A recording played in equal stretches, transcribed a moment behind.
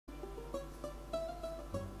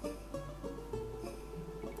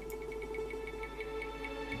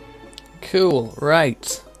Cool,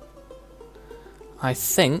 right. I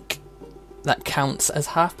think that counts as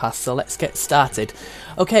half past, so let's get started.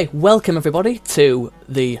 Okay, welcome everybody to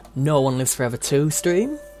the No One Lives Forever 2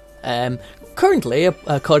 stream. Currently,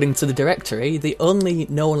 according to the directory, the only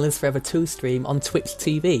No One Lives Forever 2 stream on Twitch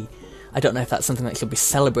TV. I don't know if that's something that should be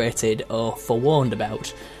celebrated or forewarned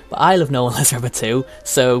about, but I love No One Lives Forever 2,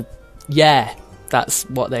 so yeah, that's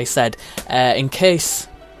what they said. In case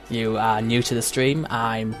you are new to the stream,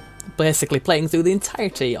 I'm basically playing through the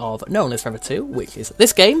entirety of No One Lives Forever 2, which is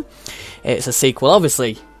this game. It's a sequel,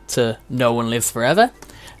 obviously, to No One Lives Forever.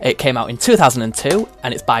 It came out in 2002,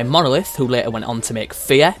 and it's by Monolith, who later went on to make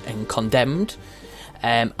Fear and Condemned.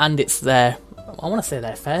 And it's their, I want to say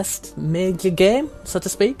their first major game, so to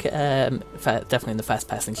speak. Definitely in the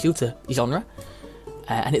first-person shooter genre.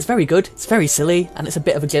 And it's very good, it's very silly, and it's a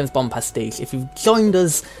bit of a James Bond pastiche. If you've joined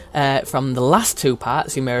us from the last two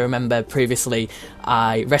parts, you may remember previously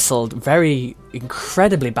I wrestled very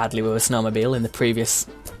incredibly badly with a snowmobile in the previous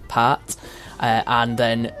part, and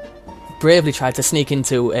then bravely tried to sneak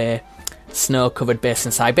into a snow-covered base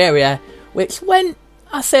in Siberia, which went,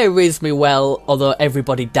 I say, reasonably well, although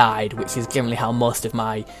everybody died, which is generally how most of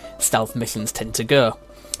my stealth missions tend to go.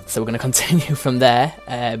 So we're going to continue from there,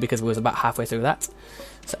 because we was about halfway through that.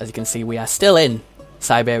 So as you can see, we are still in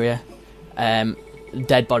Siberia.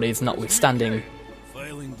 Dead bodies notwithstanding,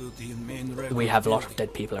 we have a lot of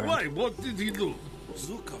dead people around. Why? What did he do?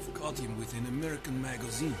 Zukov caught him with an American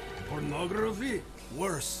magazine. Pornography?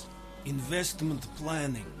 Worse. Investment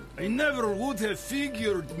planning. I never would have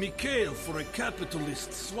figured Mikhail for a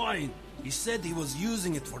capitalist swine. He said he was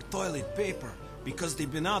using it for toilet paper because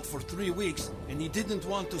they've been out for 3 weeks and he didn't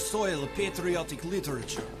want to soil patriotic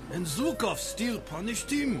literature. And Zukov still punished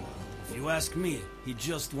him. If you ask me, he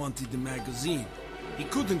just wanted the magazine. He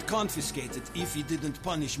couldn't confiscate it if he didn't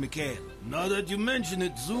punish Mikhail. Now that you mention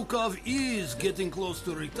it, Zukov is getting close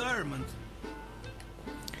to retirement.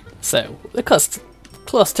 So,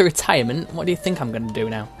 close to retirement, what do you think I'm going to do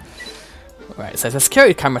now? Right, it says a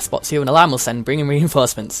security camera spots you, an alarm will send, bringing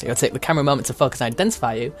reinforcements. It'll take the camera a moment to focus and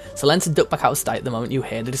identify you, so learn to duck back out of sight the moment you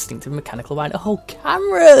hear the distinctive mechanical whine. Oh,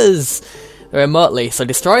 cameras! They're remotely, so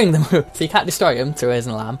destroying them, so you can't destroy them to raise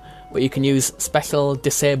an alarm, but you can use special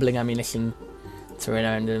disabling ammunition to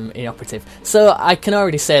render them inoperative. So I can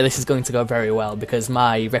already say this is going to go very well, because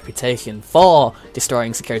my reputation for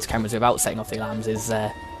destroying security cameras without setting off the alarms is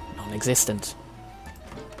non-existent.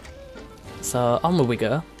 So onward we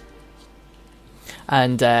go.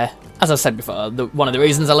 And as I said before, one of the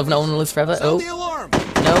reasons I love No One Lives Forever. Sound the alarm.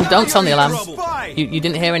 No, don't sound the alarm. You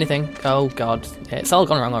didn't hear anything. Oh god, it's all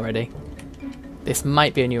gone wrong already. This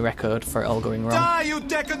might be a new record for it all going wrong. Die, you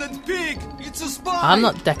decadent pig! It's a spy! I'm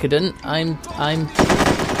not decadent. I'm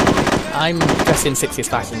dressed in 60s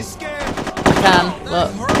fashion. I can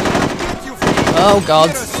look. Oh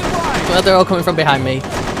god, well, they're all coming from behind me.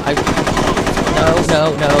 No,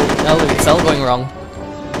 it's all going wrong.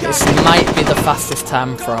 This might be the fastest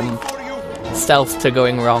time from stealth to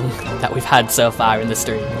going wrong that we've had so far in the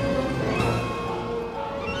stream.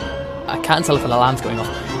 I can't tell if an alarm's going off.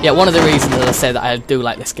 Yeah, one of the reasons that I say that I do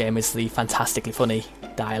like this game is the fantastically funny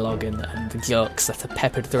dialogue and the jokes that are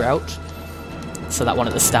peppered throughout. So that one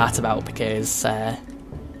at the start about Piquet's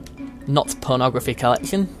not pornography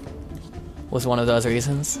collection was one of those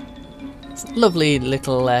reasons. It's lovely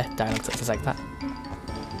little dialogue touches like that.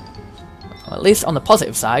 Well, at least on the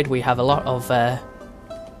positive side, we have a lot of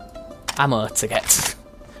ammo to get.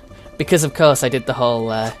 Because, of course, I did the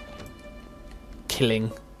whole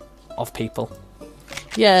killing of people.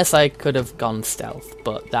 Yes, I could have gone stealth,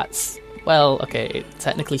 but that's... Well, okay, it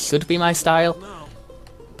technically should be my style,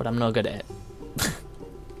 but I'm no good at it.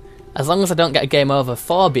 As long as I don't get a game over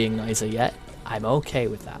for being noisy yet, I'm okay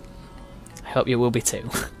with that. I hope you will be too.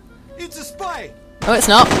 It's a spy! No, it's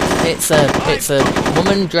not. It's a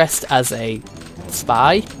woman dressed as a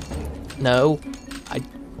spy. No, I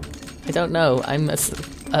don't know. I'm a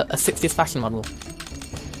 60s fashion model.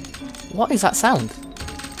 What is that sound?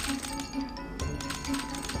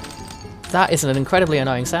 That is an incredibly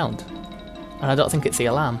annoying sound, and I don't think it's the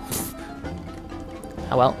alarm.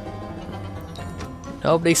 Oh well.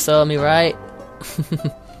 Nobody saw me, right?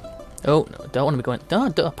 Oh, no, don't want to be going.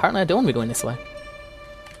 Apparently, I don't want to be going this way.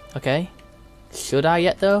 Okay. Should I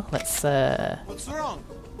yet though? Let's What's wrong?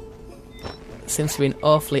 Seems to be an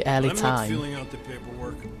awfully early I'm time. not filling out the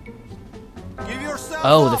paperwork. Give yourself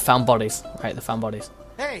Oh, up. they found bodies. Right, they found bodies.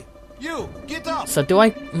 Hey, you, get up! So do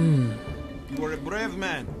I You were a brave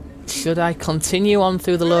man. should I continue on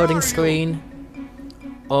through the loading screen?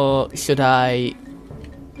 Or should I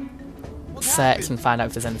search and find out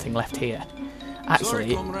if there's anything left here?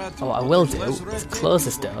 Actually, what I will do is close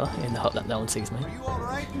this door in the hope that no one sees me,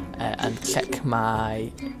 and check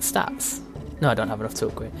my stats. No, I don't have enough to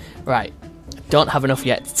upgrade. Right, don't have enough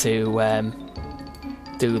yet to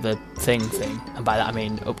do the thing, and by that I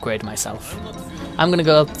mean upgrade myself. I'm gonna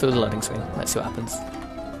go through the loading screen. Let's see what happens.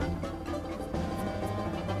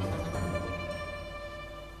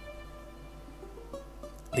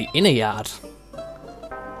 The inner yard.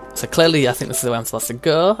 So clearly I think this is the way I'm supposed to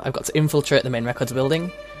go. I've got to infiltrate the main records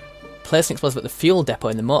building, place an explosive at the fuel depot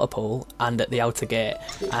in the motor pool, and at the outer gate.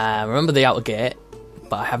 Remember the outer gate,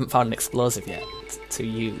 but I haven't found an explosive yet to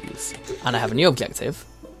use. And I have a new objective,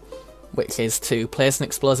 which is to place an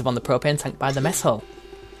explosive on the propane tank by the mess hall.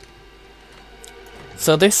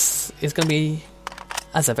 So this is going to be,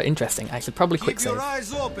 as ever, interesting. I should probably quick save,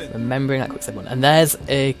 remembering that quick save one. And there's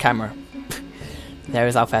a camera. There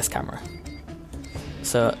is our first camera.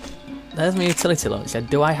 So there's my utility launcher.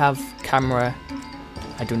 Do I have camera?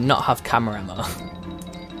 I do not have camera ammo.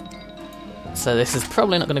 So this is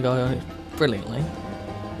probably not going to go brilliantly.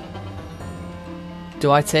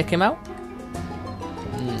 Do I take him out?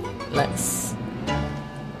 Let's...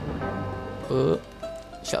 Oh.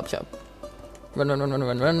 Shut up.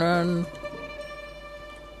 Run.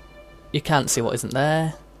 You can't see what isn't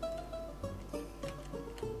there.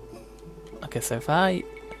 Okay, so if I...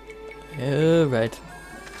 Oh, red.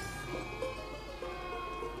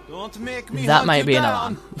 Don't make me that might be an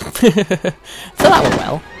alarm. So that went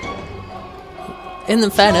well. In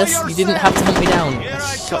fairness, you didn't have to hunt me down.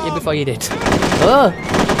 I shot you before you did. Oh!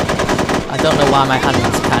 I don't know why my hand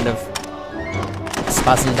was kind of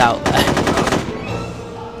spasmed out there.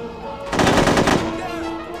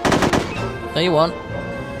 No, you won't.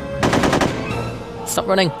 Stop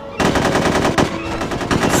running.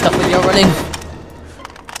 Stop with your running.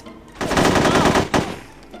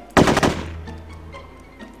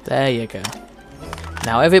 There you go.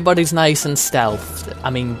 Now everybody's nice and stealthed. I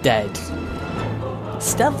mean dead.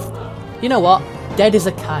 Stealth? You know what? Dead is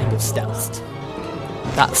a kind of stealthed.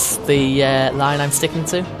 That's the line I'm sticking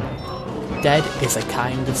to. Dead is a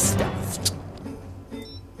kind of stealthed.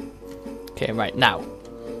 Okay, right, now.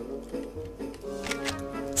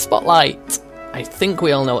 Spotlight. I think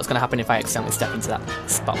we all know what's going to happen if I accidentally step into that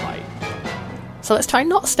spotlight. So let's try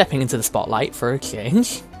not stepping into the spotlight for a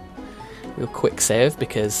change. We'll quick save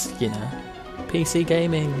because, you know, PC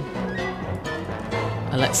gaming.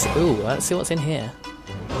 And let's see what's in here.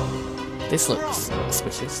 This looks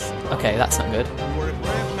suspicious. Okay, that's not good.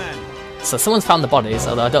 So someone's found the bodies,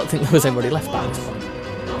 although I don't think there was anybody left by this point.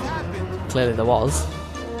 Clearly there was.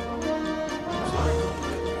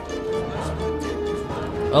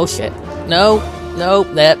 Oh shit. No,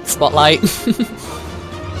 there, spotlight.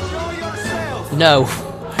 No,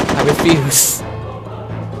 I refuse.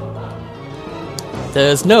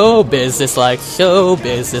 There's no business like show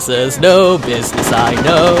business, there's no business I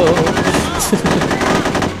know.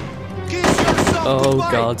 Oh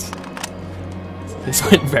god. This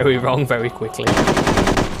went very wrong very quickly.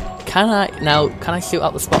 Can I shoot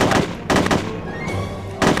out the spotlight?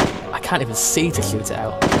 I can't even see to shoot it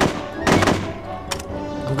out.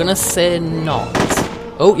 I'm gonna say not.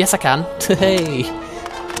 Oh, yes I can. Hey!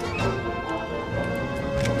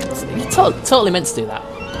 You totally meant to do that.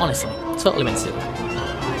 Honestly, totally meant to do that.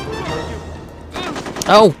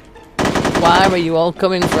 Oh! Where are you all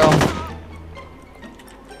coming from?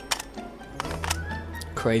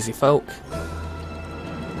 Crazy folk.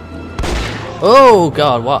 Oh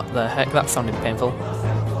god, what the heck? That sounded painful.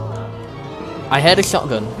 I heard a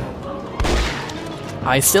shotgun.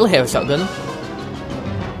 I still hear a shotgun.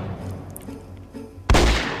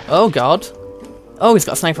 Oh god. Oh, he's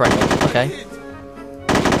got a sniper rifle. Okay.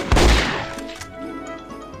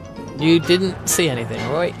 You didn't see anything,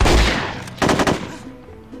 right?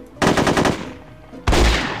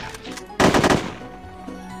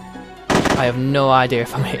 I have no idea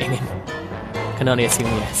if I'm hitting him. Can only assume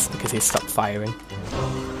yes, because he's stopped firing.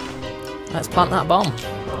 Let's plant that bomb.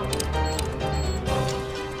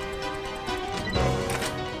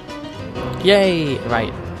 Yay!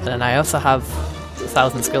 Right, and I also have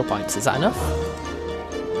 1,000 skill points. Is that enough?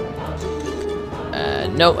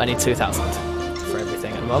 No, I need 2,000 for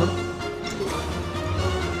everything at the moment.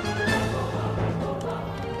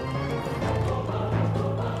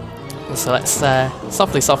 So let's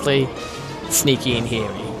softly sneaky in here.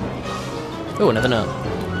 Oh, another note.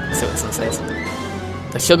 Let's see what this one says.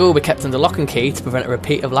 The sugar will be kept under lock and key to prevent a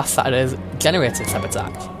repeat of last Saturday's generator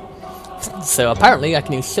sabotage. So apparently I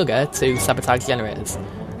can use sugar to sabotage generators.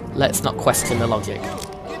 Let's not question the logic.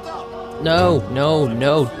 No,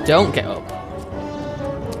 don't get up.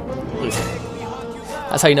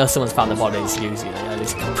 That's how you know someone's found the bodies, usually. At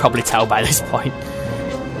least you can probably tell by this point.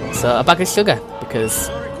 So, a bag of sugar, because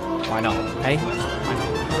why not, eh? Why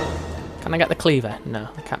not? Can I get the cleaver? No,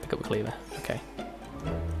 I can't pick up the cleaver. Okay.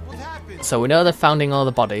 So we know they're finding all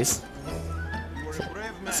the bodies.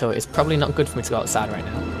 So it's probably not good for me to go outside right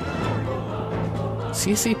now.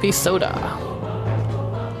 CCP soda.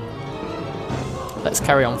 Let's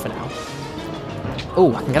carry on for now.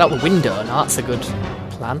 Oh, I can get out the window. Now that's a good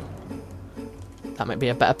plan. That might be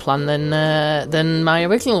a better plan than my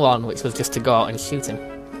original one, which was just to go out and shoot him.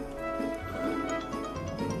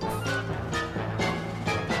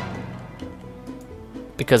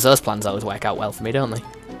 Because those plans always work out well for me, don't they?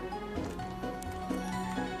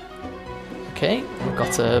 Okay, we've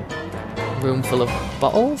got a room full of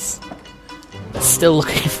bottles. They're still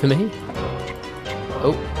looking for me.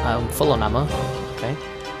 Oh, I'm full on ammo. Okay.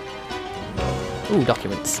 Ooh,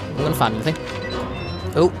 documents. I'm gonna find anything.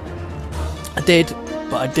 Oh, I did,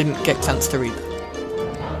 but I didn't get a chance to read them.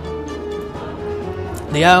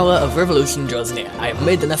 The hour of revolution draws near. I have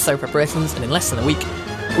made the necessary preparations, and in less than a week,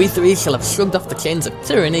 we three shall have shrugged off the chains of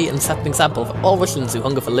tyranny and set an example for all Russians who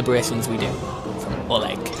hunger for liberation as we do. From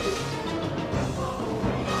Oleg.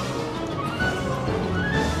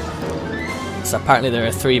 So apparently there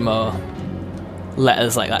are 3 more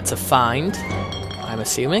letters like that to find, I'm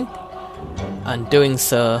assuming. And doing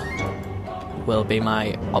so will be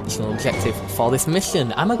my optional objective for this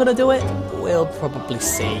mission. Am I going to do it? We'll probably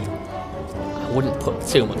see. I wouldn't put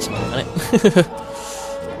too much money on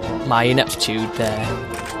it. My ineptitude there,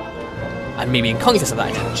 and me being conscious of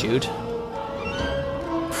that ineptitude,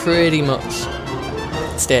 pretty much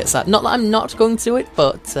states that. Not that I'm not going to do it,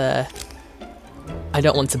 but I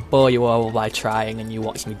don't want to bore you all by trying and you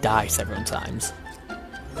watch me die several times.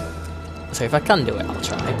 So if I can do it, I'll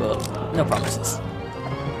try, but no promises.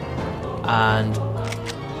 And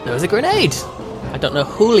there was a grenade! I don't know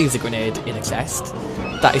who leaves a grenade in a chest.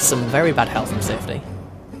 That is some very bad health and safety.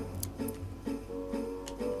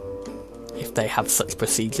 If they have such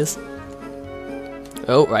procedures.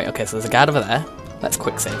 Oh, right, okay, so there's a guard over there. Let's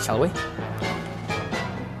quick save, shall we?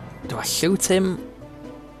 Do I shoot him?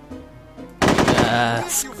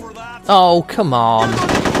 Oh, come on.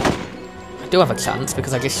 I do have a chance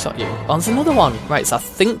because I just shot you. Oh, there's another one. Right, so I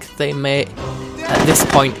think they may, at this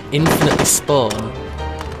point, infinitely spawn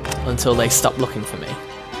until they stop looking for me.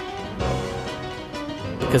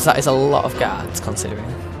 Because that is a lot of guards, considering.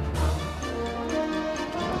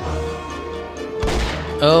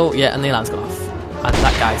 Oh, yeah, and the alarm's gone off. And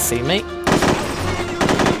that guy's seen me.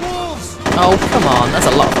 Oh, come on, there's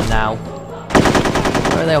a lot of them now.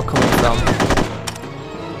 Where are they all coming from?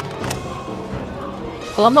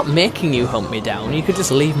 Well, I'm not making you hunt me down, you could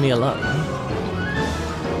just leave me alone.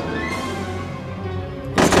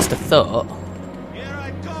 It's just a thought.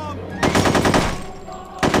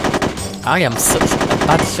 I am such a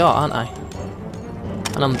bad shot, aren't I?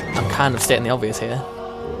 And I'm kind of stating the obvious here.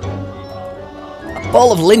 A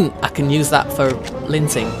ball of lint! I can use that for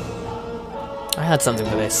linting. I had something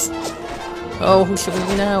for this. Oh, who's shooting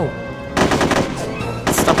me now?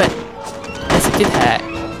 Stop it. Yes, it did hurt.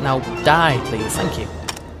 Now die, please. Thank you.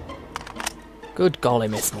 Good golly,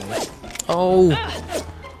 Miss Molly. Oh,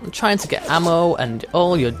 I'm trying to get ammo, and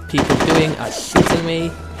all your people doing are shooting me.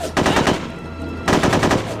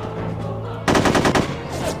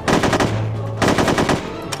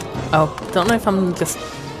 Oh, don't know if I'm just...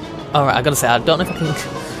 Alright, I gotta say, I don't know if I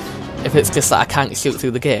can... If it's just that I can't shoot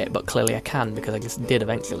through the gate, but clearly I can, because I just did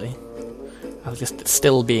eventually. I was just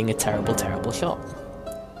still being a terrible, terrible shot.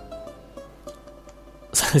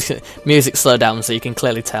 Music slowed down so you can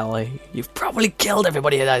clearly tell you've probably killed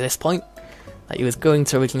everybody at this point that you was going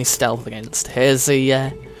to originally stealth against. Here's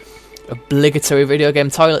the obligatory video game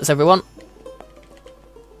toilets, everyone.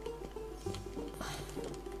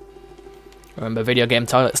 Remember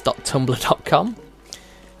videogametoilets.tumblr.com.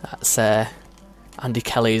 That's Andy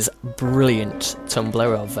Kelly's brilliant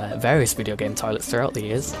Tumblr of various video game toilets throughout the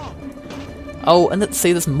years. Oh, and let's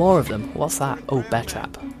see, there's more of them. What's that? Oh, bear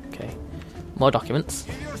trap. Okay. More documents.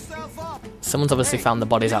 Someone's obviously found the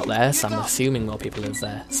bodies out there, so I'm assuming more people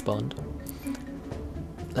have spawned.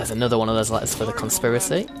 There's another one of those letters for the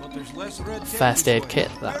conspiracy. First aid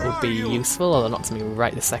kit, that would be useful, although not to me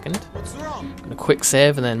right this second. I'm gonna quick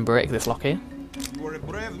save and then break this lock here. You are a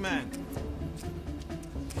brave man.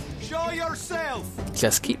 Show yourself.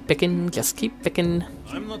 Just keep picking, just keep picking.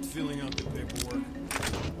 I'm not filling out the paperwork.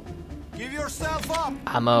 Give yourself up.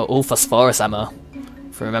 Ammo, all phosphorus ammo.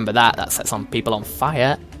 If you remember that sets on people on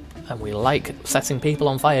fire, and we like setting people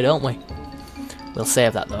on fire, don't we? We'll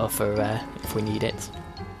save that though for if we need it.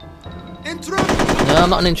 Intruder. No, I'm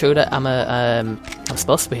not an intruder. I'm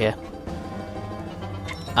supposed to be here.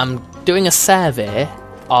 I'm doing a survey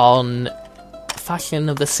on fashion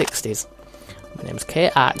of the 60s. My name's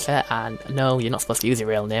Cate Archer, and no, you're not supposed to use your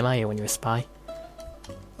real name, are you, when you're a spy?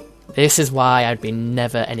 This is why I'd be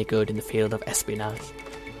never any good in the field of espionage.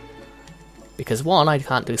 Because 1, I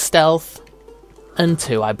can't do stealth, and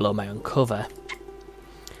 2, I blow my own cover.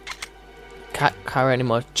 Can't carry any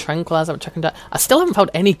more tranquilizer, I'm checking that. I still haven't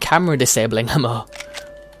found any camera disabling ammo.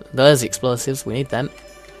 Those explosives, we need them.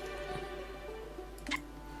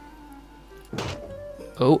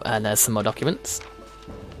 Oh, and there's some more documents.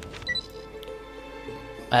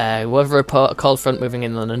 Weather report, a cold front moving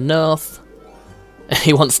in on the north.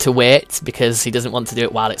 He wants to wait because he doesn't want to do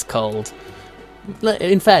it while it's cold.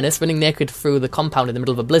 In fairness, running naked through the compound in the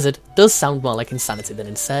middle of a blizzard does sound more like insanity than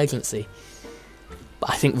insurgency.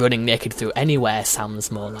 But I think running naked through anywhere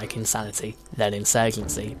sounds more like insanity than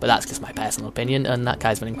insurgency. But that's just my personal opinion, and that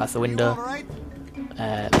guy's running past the window.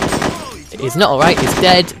 He's not alright, he's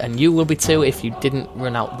dead, and you will be too if you didn't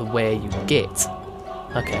run out the way you get.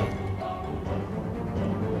 Okay.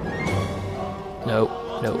 No,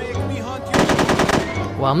 no.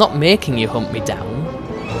 Well, I'm not making you hunt me down.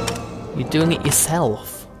 You're doing it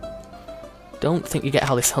yourself. Don't think you get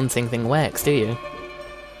how this hunting thing works, do you?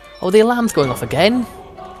 Oh, the alarm's going off again?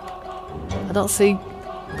 I don't see...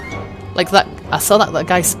 Like that... I saw that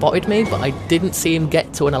guy spotted me, but I didn't see him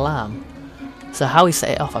get to an alarm. So how he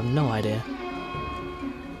set it off, I have no idea.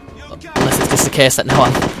 Unless it's just the case that now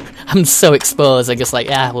I'm so exposed, I just like,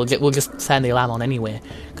 yeah, we'll just turn the alarm on anyway.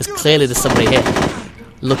 Because clearly there's somebody here.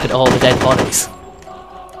 Look at all the dead bodies.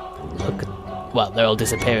 Look at, well, they're all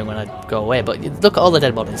disappearing when I go away, but look at all the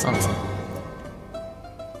dead bodies, honestly.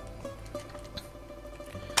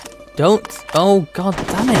 Don't, oh god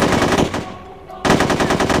damn it.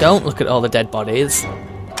 Don't look at all the dead bodies.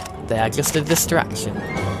 They are just a distraction.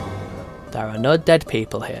 There are no dead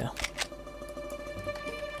people here.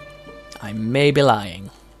 I may be lying.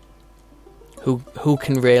 Who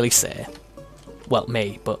can really say? Well,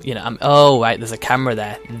 me, but you know, oh right, there's a camera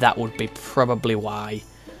there. That would be probably why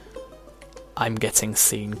I'm getting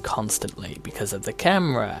seen constantly, because of the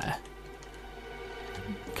camera.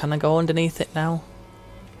 Can I go underneath it now?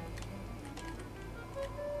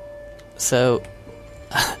 So,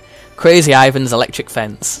 Crazy Ivan's electric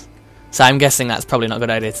fence. So I'm guessing that's probably not a good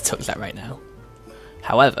idea to touch that right now.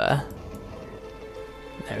 However,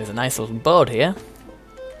 there is a nice little board here.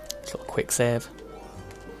 A little quick save.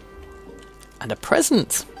 And a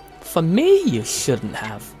present! For me, you shouldn't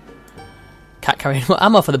have. Cat carrying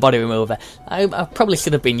ammo for the body remover. I probably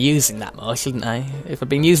should have been using that more, shouldn't I? If I'd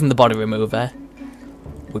been using the body remover,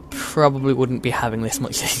 we probably wouldn't be having this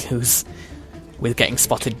much issues with getting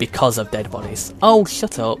spotted because of dead bodies. Oh,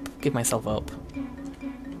 shut up. Give myself up.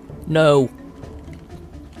 No.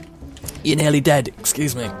 You're nearly dead.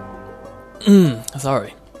 Excuse me.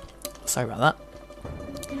 Sorry. Sorry about that.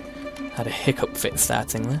 Had a hiccup fit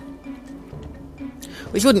starting there.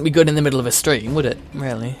 Which wouldn't be good in the middle of a stream, would it?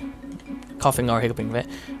 Really? Coughing or hiccuping fit.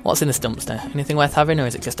 What's in this dumpster? Anything worth having, or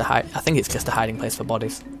is it just a I think it's just a hiding place for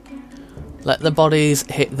bodies. Let the bodies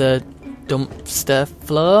hit the dumpster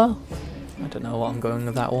floor? I don't know what I'm going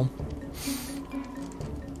with that one.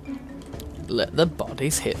 Let the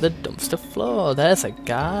bodies hit the dumpster floor. There's a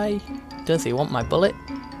guy. Does he want my bullet?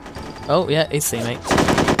 Oh, yeah, he's seen me.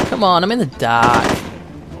 Come on, I'm in the dark.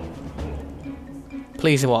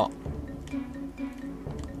 Please what?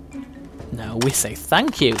 No, we say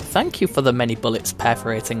thank you. Thank you for the many bullets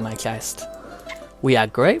perforating my chest. We are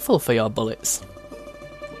grateful for your bullets.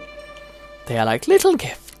 They are like little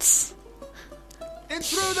gifts.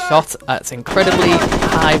 Shot at incredibly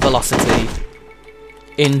high velocity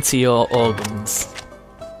into your organs.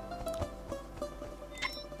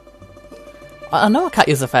 I know I can't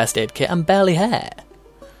use a first aid kit, I'm barely here.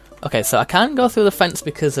 Okay, so I can't go through the fence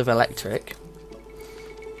because of electric.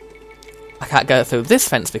 I can't go through this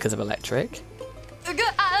fence because of electric.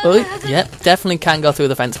 Oh, yep, definitely can't go through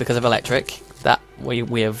the fence because of electric. That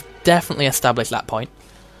we have definitely established that point.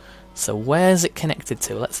 So where's it connected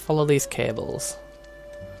to? Let's follow these cables.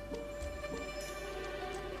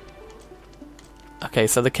 Okay,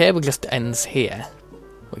 so the cable just ends here,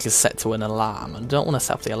 which is set to an alarm. I don't want to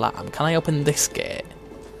set up the alarm. Can I open this gate?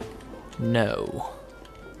 No.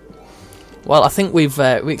 Well, I think we've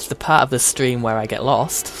reached the part of the stream where I get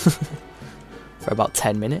lost for about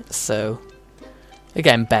 10 minutes, so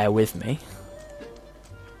again, bear with me.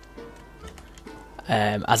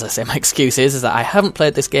 As I say, my excuse is that I haven't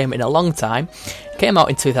played this game in a long time. It came out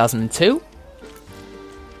in 2002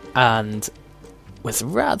 and was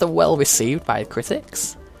rather well received by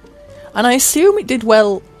critics, and I assume it did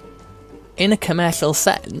well in a commercial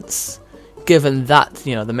sense, given that,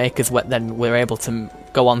 you know, the makers then were able to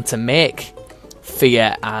go on to make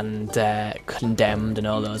Fear and Condemned and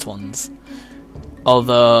all those ones.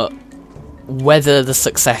 Although, whether the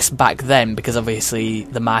success back then, because obviously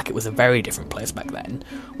the market was a very different place back then,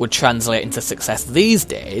 would translate into success these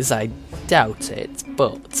days, I doubt it,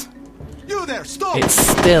 but You there, stop! it's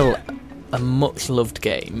still a much loved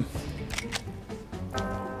game.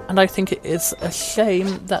 And I think it is a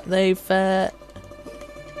shame that they've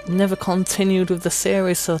never continued with the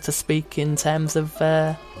series, so to speak, in terms of...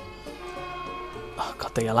 oh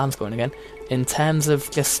god, the alarm's going again. In terms of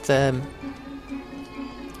just... well,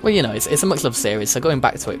 you know, it's a much loved series, so going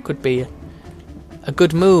back to it could be a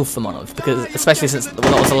good move for Monolith, because especially since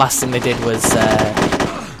that was the last thing they did was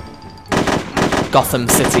Gotham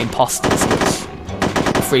City Imposters, which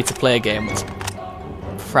a free-to-play game, which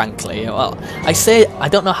frankly, well, I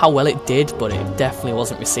don't know how well it did, but it definitely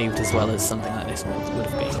wasn't received as well as something like this would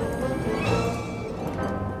have been.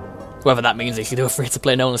 Whether that means they should do a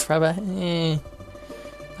free-to-play No One Lives Forever,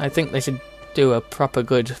 I think they should do a proper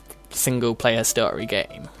good single-player story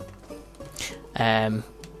game. I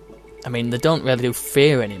mean, they don't really do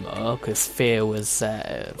Fear anymore, because Fear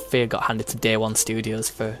got handed to Day One Studios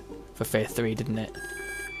for Fear 3, didn't it?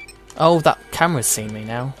 Oh, that camera's seen me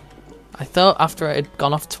now. I thought after it had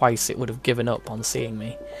gone off twice it would have given up on seeing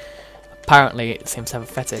me. Apparently it seems to have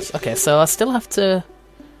a fetish. Okay, so I still have to...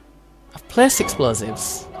 I've placed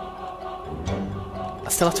explosives. I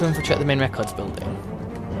still have to infiltrate the main records building.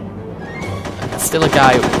 And there's still a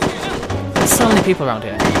guy... There's so many people around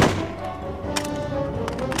here.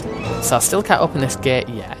 So I still can't open this gate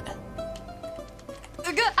yet.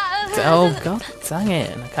 Oh god dang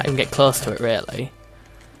it, I can't even get close to it really.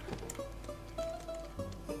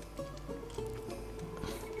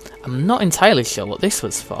 I'm not entirely sure what this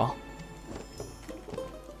was for.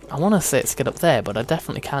 I want to say it's to get up there, but I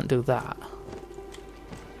definitely can't do that.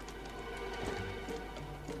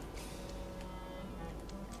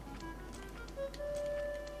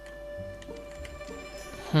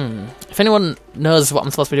 If anyone knows what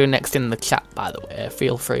I'm supposed to be doing next in the chat, by the way,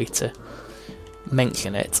 feel free to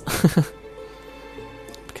mention it.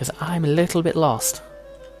 Because I'm a little bit lost.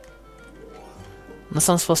 Unless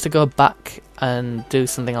I'm supposed to go back and do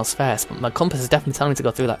something else first, but my compass is definitely telling me to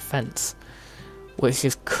go through that fence, which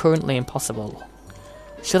is currently impossible.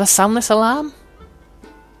 Should I sound this alarm?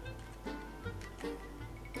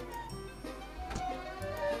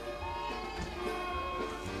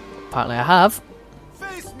 Apparently I have.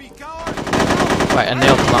 Face me, coward! Right, and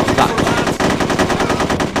they'll come out of that one.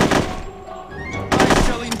 I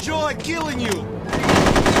shall enjoy killing you!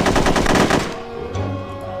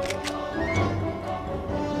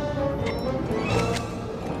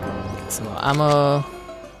 Some more ammo.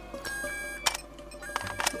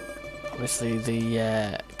 Obviously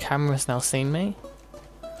the camera's now seen me.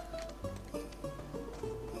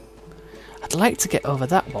 I'd like to get over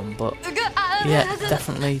that one, but yeah,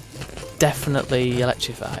 definitely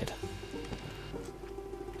electrified.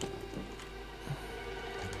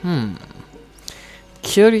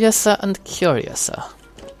 Curiouser and curiouser.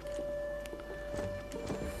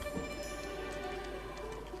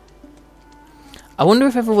 I wonder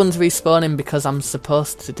if everyone's respawning because I'm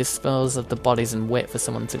supposed to dispose of the bodies and wait for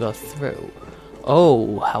someone to go through.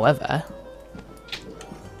 Oh, however,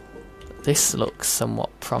 this looks somewhat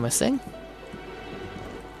promising.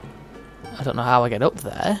 I don't know how I get up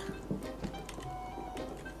there.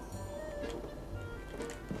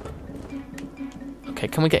 Okay,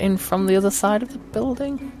 can we get in from the other side of the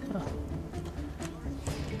building?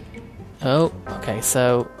 Oh, okay,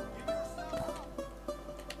 so...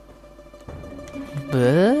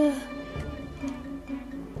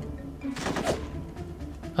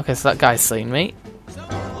 Okay, so that guy's seen me.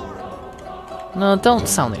 No, don't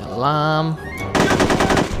sound the alarm.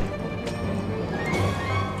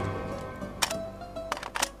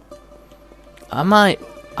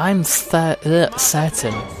 I'm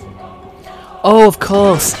certain. Oh, of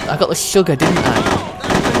course! I got the sugar, didn't I?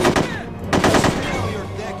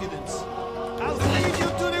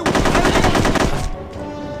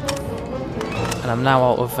 And I'm now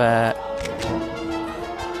out of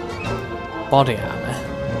body armour.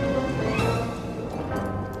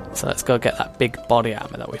 So let's go get that big body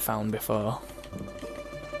armour that we found before.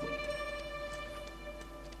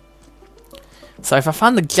 So if I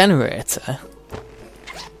find the generator,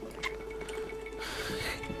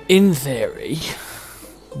 in theory,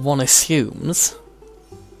 one assumes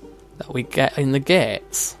that we get in the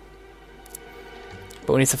gates.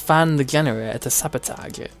 But we need to find the generator to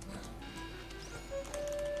sabotage it.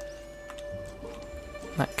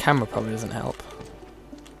 That camera probably doesn't help.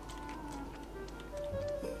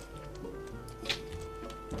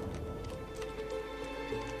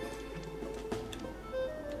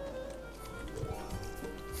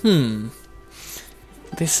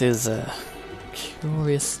 This is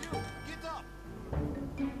curious.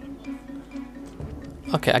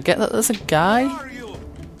 Okay, I get that there's a guy. Who are you?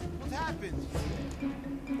 What happened?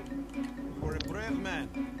 You were a brave man.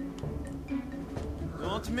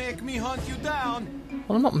 Don't make me hunt you down.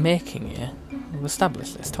 Well, I'm not making you. We've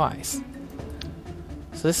established this twice.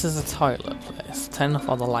 So this is a toilet place. Turn off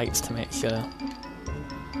all the lights to make sure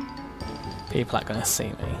people aren't going to see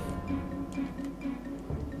me.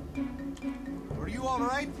 Are you all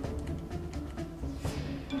right?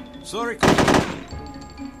 Sorry.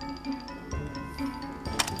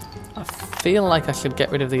 I feel like I should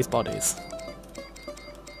get rid of these bodies.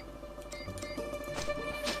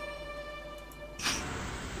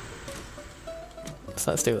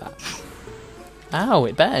 So let's do that. Ow,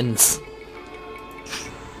 it bends.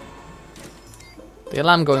 The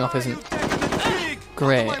alarm going off isn't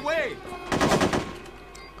great.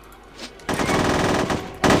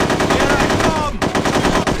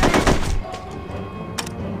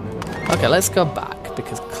 Okay, let's go back,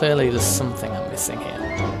 because clearly there's something I'm missing here.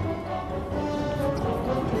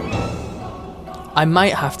 I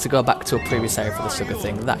might have to go back to a previous area for the sugar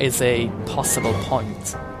thing. That is a possible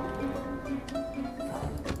point.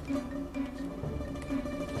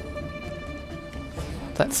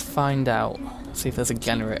 Let's find out. See if there's a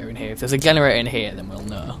generator in here. If there's a generator in here, then we'll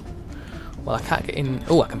know. Well, I can't get in.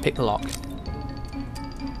 Oh, I can pick the lock.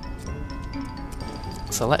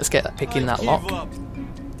 So let's get picking that lock.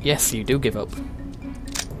 Yes, you do give up.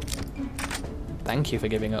 Thank you for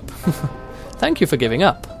giving up. Thank you for giving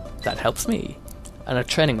up. That helps me. And a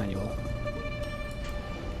training manual.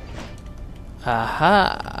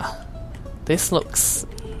 Aha! This looks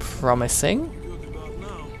promising.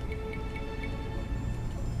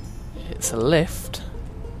 It's a lift.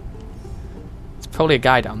 It's probably a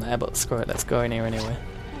guy down there, but screw it, let's go in here anyway.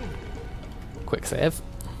 Quick save.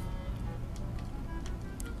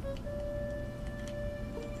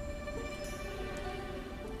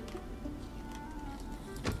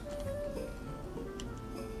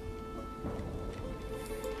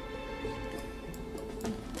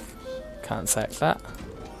 Can't search that.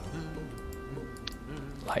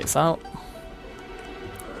 Lights out.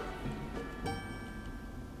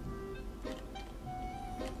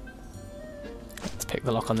 Let's pick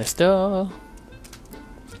the lock on this door.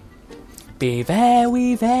 Be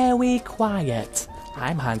very, very quiet.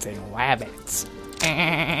 I'm hunting rabbits.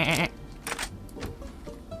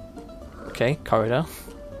 Okay, corridor.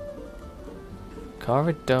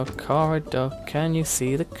 Corridor, corridor. Can you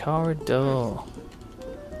see the corridor?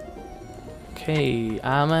 Okay,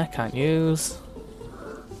 armor, can't use.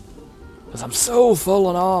 Because I'm so full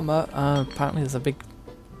on armor. Apparently there's a big...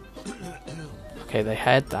 Okay, they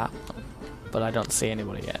heard that. But I don't see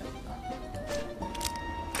anybody yet.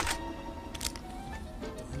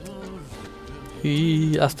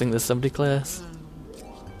 I think there's somebody close.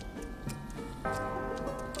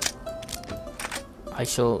 I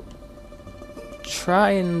shall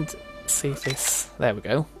try and see if this... There we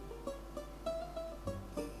go.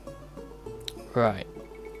 Right.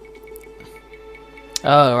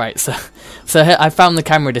 Oh, right. So I found the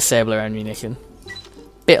camera disabler ammunition.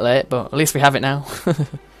 Bit late, but at least we have it now.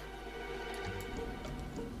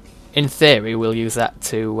 In theory, we'll use that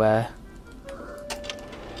to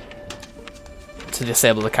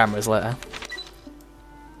disable the cameras later.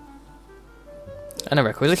 And a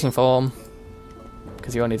requisition form,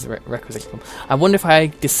 because you only need a requisition form. I wonder if I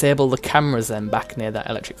disable the cameras then back near that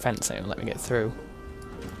electric fence, it'll let me get through.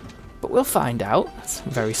 But we'll find out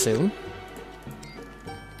very soon.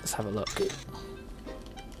 Let's have a look.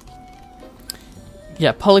 Yeah,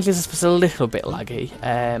 apologies if it's a little bit laggy.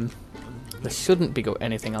 There shouldn't be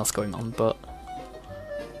anything else going on, but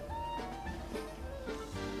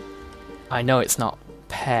I know it's not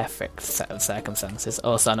perfect set of circumstances.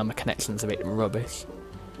 Also, I know my connection's a bit rubbish.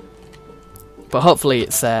 But hopefully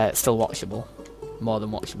it's still watchable. More than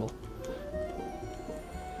watchable.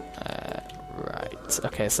 Right,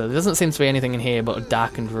 okay, so there doesn't seem to be anything in here but a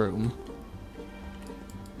darkened room.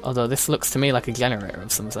 Although this looks to me like a generator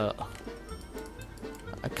of some sort.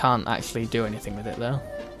 I can't actually do anything with it though.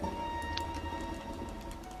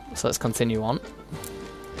 So let's continue on.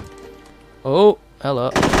 Oh,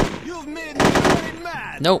 hello. You've made me very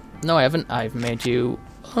mad. Nope, no I haven't. I've made you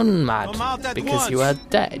unmad because you are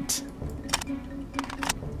dead.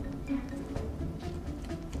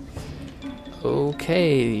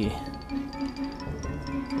 Okay.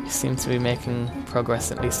 We seem to be making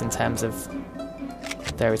progress, at least in terms of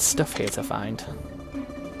there is stuff here to find.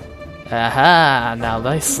 Aha! Now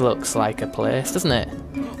this looks like a place, doesn't it?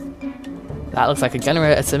 That looks like a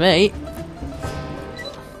generator to me.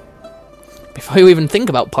 Before you even think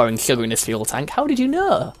about pouring sugar in this fuel tank, how did you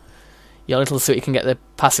know? Your little sweetie can get the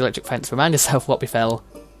past the electric fence. Remind yourself what befell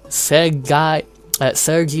Sergei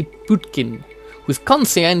Putkin, whose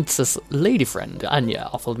conscientious lady friend, Anya,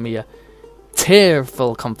 offered me a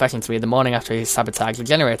tearful confession to me the morning after he sabotaged the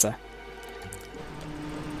generator.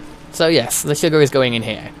 So yes, the sugar is going in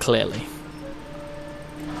here, clearly.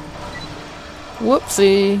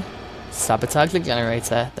 Whoopsie! Sabotage the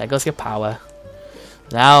generator, there goes your power.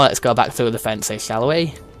 Now let's go back through the fences, shall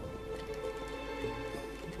we?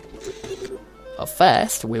 But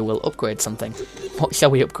first, we will upgrade something. What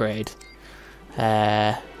shall we upgrade?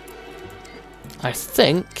 I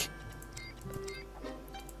think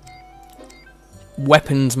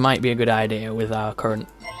weapons might be a good idea with our current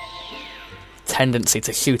tendency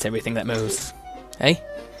to shoot everything that moves. Hey?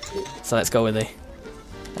 So let's go with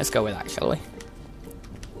that, shall we?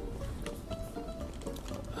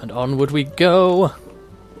 And onward we go.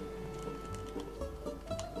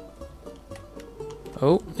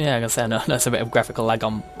 Oh, yeah, I can say no, that's a bit of graphical lag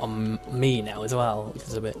on me now as well, which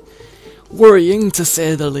is a bit worrying to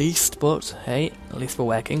say the least, but hey, at least we're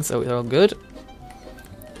working, so it's all good.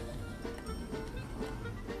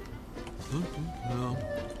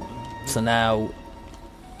 So now,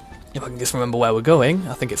 if I can just remember where we're going,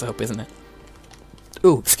 I think it's up, isn't it?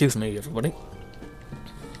 Oh, excuse me, everybody.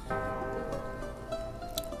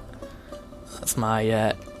 That's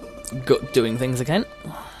my gut doing things again.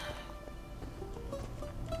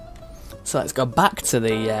 So let's go back to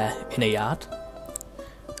the inner yard,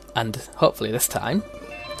 and hopefully this time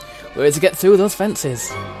we're able to get through those fences.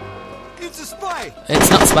 It's a spy. It's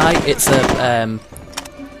not a spy.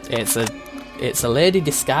 It's a lady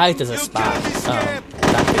disguised as a spy. Oh,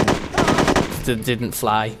 that didn't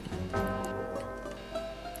fly.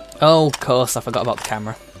 Oh, of course, I forgot about the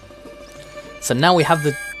camera. So now we have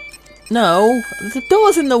the. No, the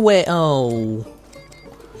door's in the way. Oh,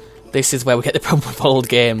 this is where we get the problem with old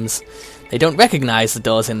games. They don't recognise the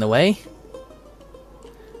doors in the way.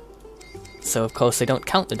 So of course they don't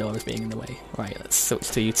count the door as being in the way. Right, let's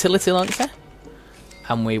switch to utility launcher.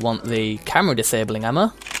 And we want the camera disabling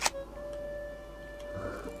ammo.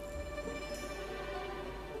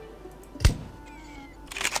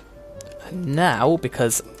 And now,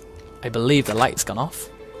 because I believe the light's gone off.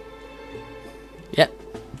 Yep,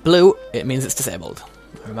 blue, it means it's disabled.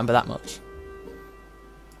 I remember that much.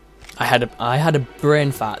 I had a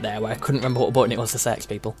brain fart there where I couldn't remember what button it was to search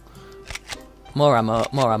people. More ammo,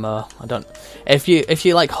 more ammo. I don't. If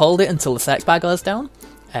you like hold it until the search bar goes down,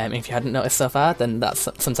 if you hadn't noticed so far, then that's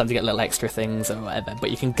sometimes you get little extra things or whatever. But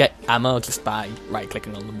you can get ammo just by right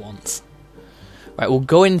clicking on them once. Right, we'll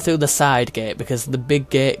go in through the side gate because the big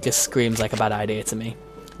gate just screams like a bad idea to me.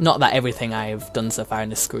 Not that everything I've done so far in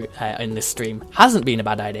this stream hasn't been a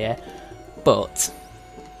bad idea, but.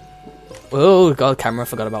 Oh god, camera,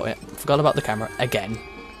 forgot about it. Forgot about the camera again.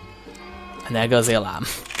 And there goes the alarm.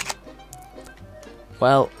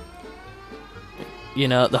 Well, you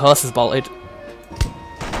know, the horse is bolted.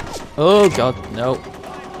 Oh god, no.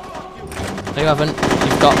 No you haven't.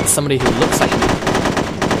 You've got somebody who looks like me.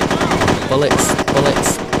 Bullets,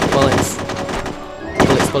 bullets, bullets.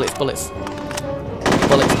 Bullets, bullets, bullets.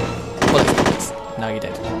 Bullets, bullets, bullets. Now you're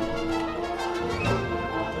dead.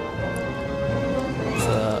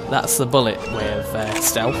 That's the bullet way of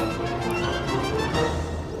stealth.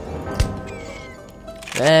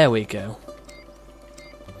 There we go.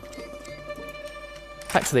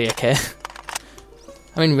 Back to the AK.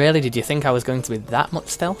 I mean, really, did you think I was going to be that much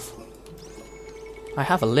stealth? I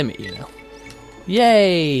have a limit, you know.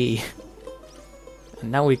 Yay!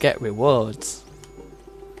 And now we get rewards.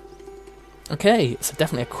 Okay, so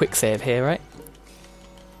definitely a quick save here, right?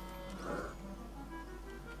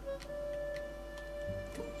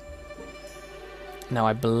 Now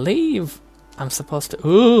I believe I'm supposed to...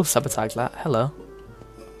 Ooh, sabotage that. Hello.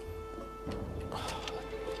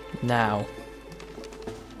 Now,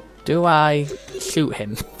 do I shoot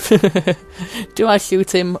him? Do I shoot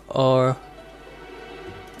him, or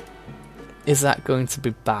is that going to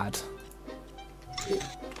be bad?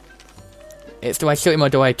 It's do I shoot him or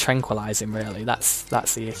do I tranquilise him, really? That's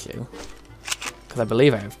the issue. Because I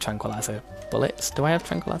believe I have tranquilizer bullets. Do I have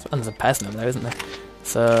tranquilizer? Oh, there's a person over there, isn't there?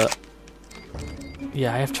 So...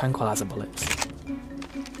 yeah, I have tranquilizer bullets.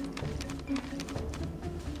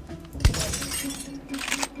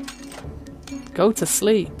 Go to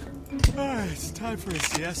sleep. It's time for a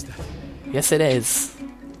siesta. Yes, it is.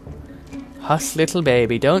 Hush, little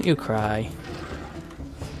baby, don't you cry.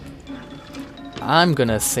 I'm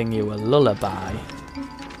gonna sing you a lullaby.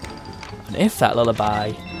 And if that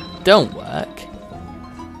lullaby don't work,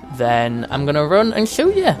 then I'm gonna run and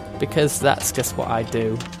shoot you, because that's just what I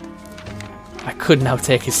do. I could now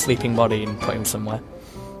take his sleeping body and put him somewhere.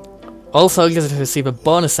 Also, you guys receive a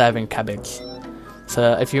bonus serving of cabbage.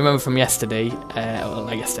 So, if you remember from yesterday,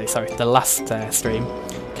 the last stream,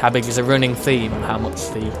 cabbage is a running theme on how much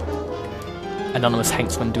the anonymous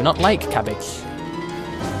henchmen do not like cabbage.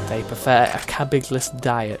 They prefer a cabbageless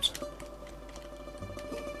diet.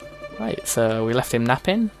 Right, so we left him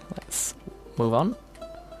napping. Let's move on.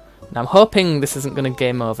 Now I'm hoping this isn't going to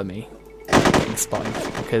game over me getting spotted,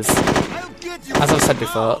 because, as I've said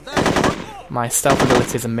before, my stealth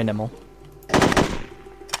abilities are minimal.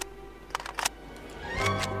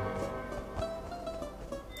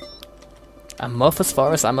 And more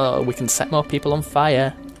phosphorus ammo, we can set more people on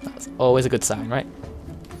fire. That's always a good sign, right?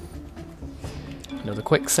 Another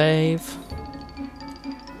quick save.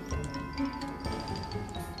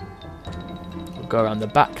 We'll go around the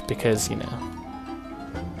back because, you know,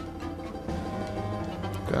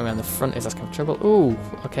 going around the front is asking for trouble. Ooh,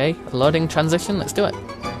 okay. A loading transition, let's do it.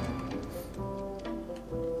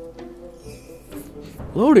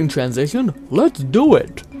 Loading transition, let's do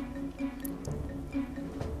it.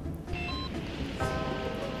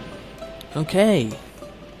 Okay,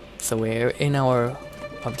 so we're in our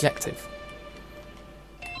objective.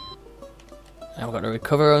 Now we've got to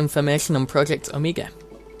recover our information on Project Omega.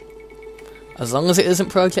 As long as it isn't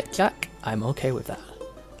Project Jack, I'm okay with that.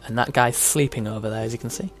 And that guy's sleeping over there, as you can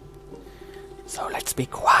see. So let's be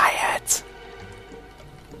quiet.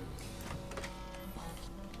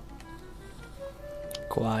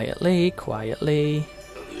 Quietly, quietly.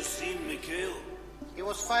 Have you seen Mikhail? He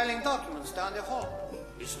was filing documents down the hall.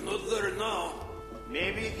 He's not there now.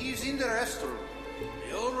 Maybe he's in the restroom.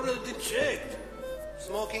 I already checked.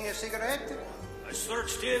 Smoking a cigarette? I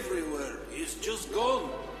searched everywhere. He's just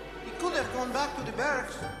gone. He could have gone back to the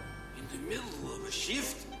barracks. In the middle of a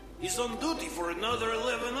shift? He's on duty for another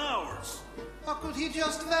 11 hours. How could he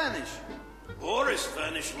just vanish? Boris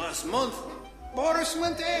vanished last month. Boris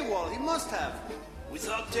went AWOL, he must have.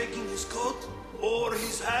 Without taking his coat or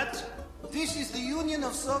his hat? This is the Union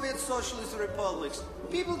of Soviet Socialist Republics.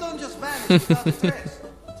 People don't just vanish without a trace.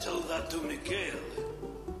 Tell that to Mikhail.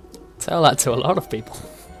 Tell that to a lot of people.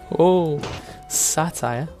 Oh,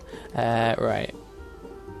 satire. Right.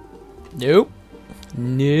 Nope.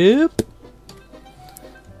 Nope.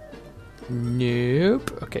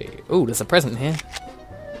 Nope. Okay. Oh, there's a present here.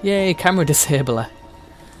 Yay, camera disabler.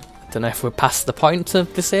 I don't know if we're past the point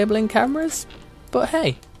of disabling cameras, but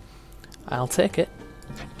hey, I'll take it.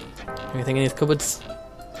 Anything in these cupboards?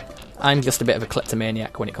 I'm just a bit of a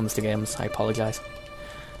kleptomaniac when it comes to games, I apologise.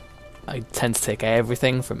 I tend to take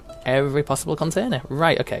everything from every possible container.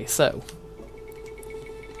 Right, okay, so.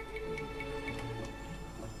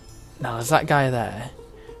 Now, there's that guy there.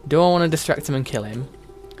 Do I want to distract him and kill him?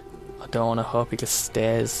 Or do I want to hope he just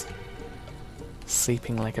stays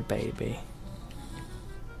sleeping like a baby?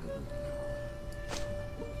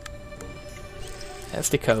 Let's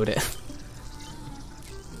decode it.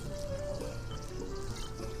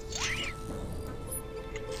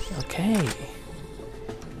 Okay.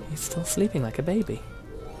 He's still sleeping like a baby.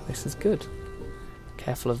 This is good.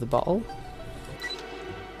 Careful of the bottle.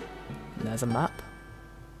 And there's a map.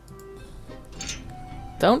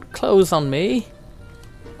 Don't close on me!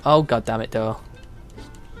 Oh, god damn it, though.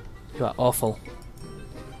 You are awful.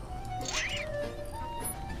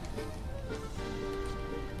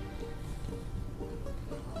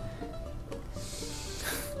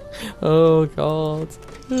 Oh god.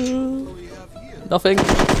 Nothing.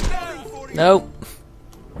 No.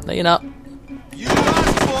 No, you're not. You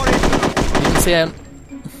asked for it! You can see him.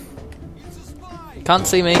 Can't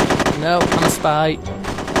see me. No, I'm a spy.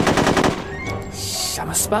 Shh, I'm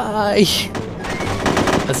a spy.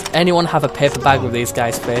 Does anyone have a paper bag with these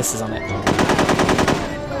guys' faces on it?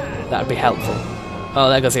 That'd be helpful. Oh,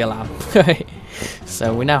 there goes the alarm.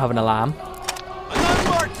 So we now have an alarm.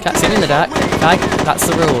 Can't see me in the dark. That's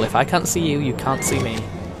the rule. If I can't see you, you can't see me.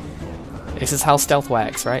 This is how stealth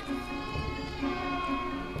works, right?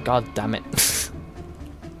 God damn it.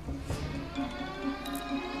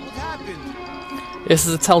 What happened? This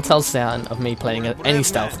is a telltale sign of me playing any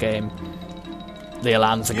stealth game. The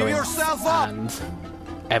alarms are going yourself off up. and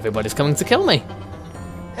everybody's coming to kill me.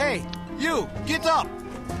 Hey, you, get up!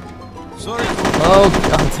 Sorry. Oh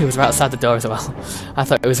god, he was right outside the door as well. I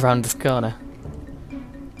thought it was around this corner.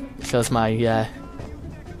 Shows my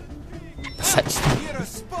perception. You're a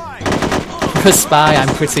spy! For a spy, I'm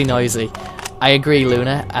pretty noisy. I agree,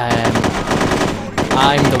 Luna.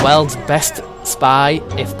 I'm the world's best spy,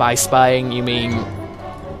 if by spying you mean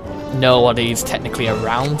nobody's technically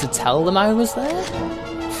around to tell them I was there.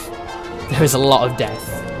 There is a lot of death.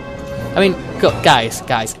 I mean, guys,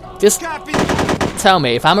 just tell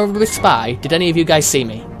me, if I'm a rubbish spy, did any of you guys see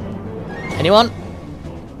me? Anyone?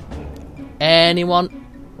 Anyone?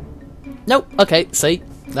 Nope. Okay, see?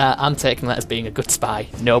 I'm taking that as being a good spy.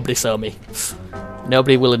 Nobody saw me.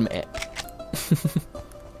 Nobody will admit it.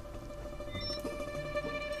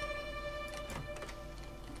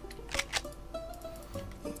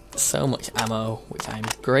 So much ammo, which I'm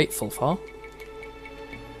grateful for.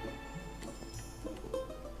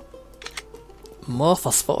 More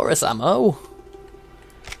phosphorus ammo.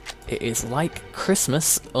 It is like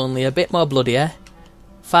Christmas, only a bit more bloodier,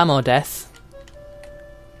 far more death,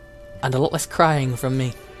 and a lot less crying from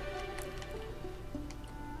me.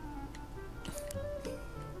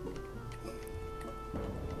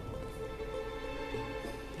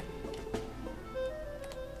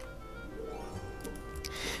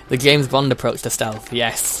 The James Bond approach to stealth,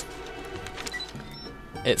 yes.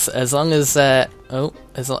 It's as long as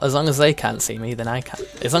as long as they can't see me, then I can't.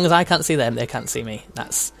 As long as I can't see them, they can't see me.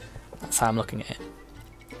 That's how I'm looking at it.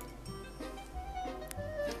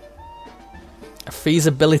 A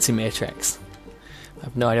feasibility matrix. I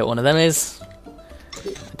have no idea what one of them is.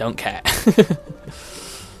 I don't care.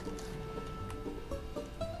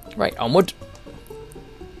 Right, onward.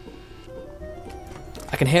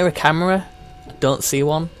 I can hear a camera. I don't see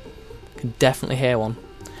one. I can definitely hear one.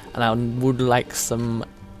 And I would like some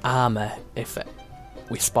armour if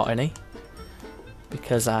we spot any.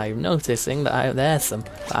 Because I'm noticing that there's some.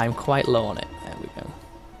 But I'm quite low on it. There we go.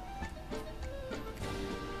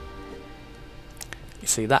 You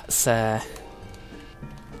see, that's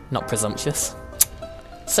not presumptuous.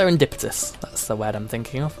 Serendipitous. That's the word I'm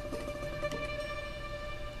thinking of.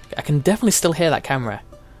 I can definitely still hear that camera.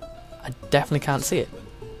 I definitely can't see it.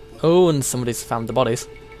 Oh, and somebody's found the bodies.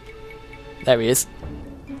 There he is.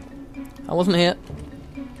 I wasn't here.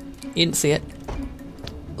 You didn't see it.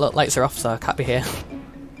 Look, lights are off, so I can't be here.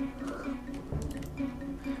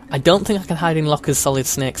 I don't think I can hide in lockers solid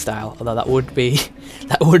snake style, although that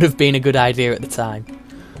would have been a good idea at the time.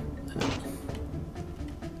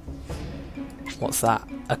 What's that?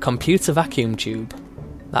 A computer vacuum tube.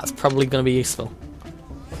 That's probably going to be useful.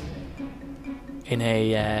 In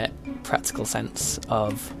a practical sense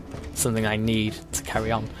of something I need to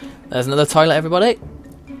carry on. There's another toilet, everybody.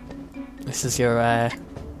 This is your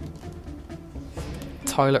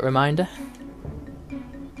toilet reminder.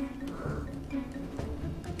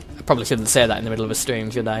 I probably shouldn't say that in the middle of a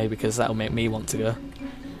stream, should I? Because that'll make me want to go.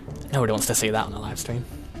 Nobody wants to see that on a live stream.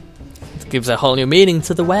 It gives a whole new meaning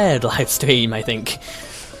to the word live stream, I think.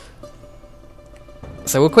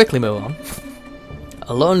 So we'll quickly move on.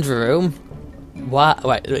 A laundry room. What?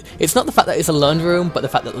 Wait, it's not the fact that it's a laundry room, but the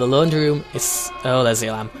fact that the laundry room is... Oh, there's the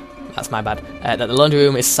alarm. That's my bad. That the laundry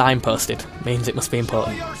room is signposted means it must be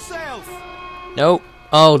important. No.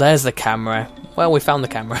 Oh, there's the camera. Well, we found the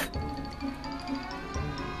camera.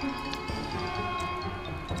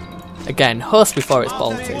 Again, host before it's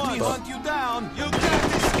bolted, but...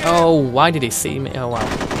 Oh, why did he see me? Oh, wow.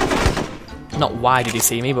 Not why did he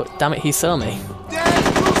see me, but damn it, he saw me.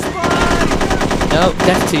 No,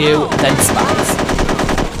 death to you, then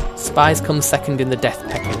spies. Spies come second in the death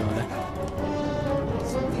pecking order.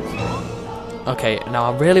 Okay,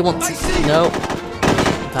 now I really want to... No,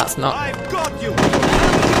 that's not...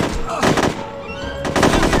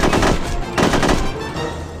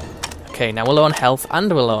 Okay, now we're low on health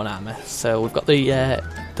and we're low on armour, so we've got the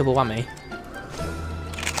double whammy.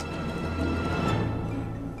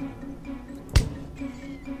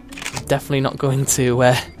 Definitely not going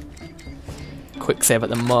to quick save at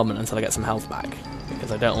the moment until I get some health back,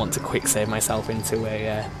 because I don't want to quick save myself into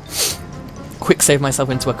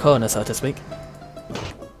a corner, so to speak.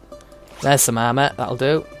 There's some armour, that'll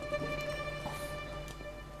do.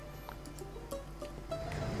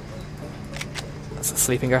 That's a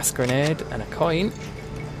sleeping grass grenade and a coin.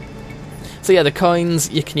 So yeah, the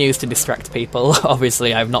coins you can use to distract people.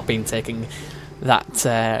 Obviously, I've not been taking that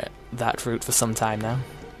route for some time now.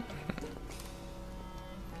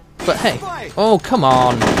 But hey, oh come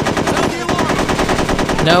on!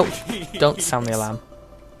 No, don't sound the alarm.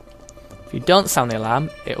 If you don't sound the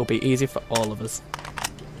alarm, it will be easy for all of us.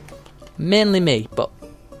 Mainly me, but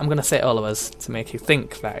I'm going to say all of us to make you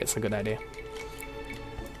think that it's a good idea.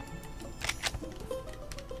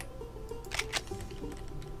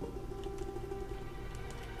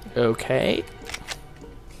 Okay.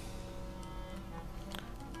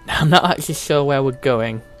 I'm not actually sure where we're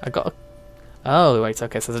going. I got a... Oh, wait,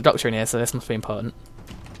 okay, so there's a doctor in here, so this must be important.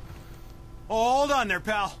 Oh, hold on there,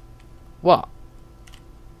 pal. What?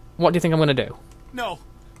 What do you think I'm going to do? No,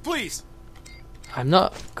 please. I'm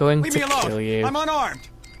not going Leave to me alone. kill you. I'm unarmed.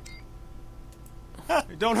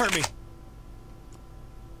 Don't hurt me.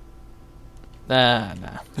 Nah,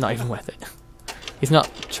 not even worth it. He's not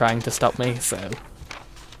trying to stop me, so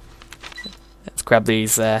let's grab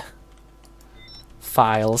these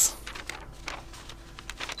files.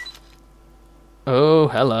 Oh,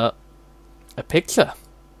 hello. A picture.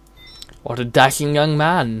 What a dashing young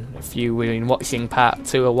man. If you were watching part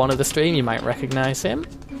 2 or 1 of the stream, you might recognise him.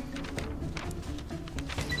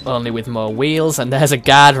 Only with more wheels, and there's a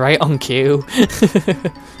guard right on cue.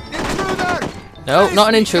 No, not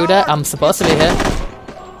an intruder. I'm supposed to be here.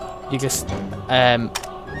 You just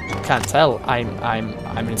can't tell. I'm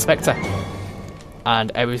an inspector,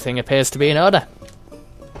 and everything appears to be in order.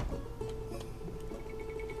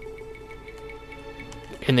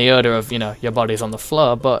 In the order of, you know, your body's on the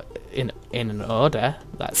floor, but in an order,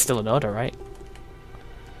 that's still an order, right?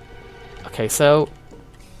 Okay, so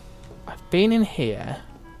I've been in here.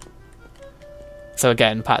 So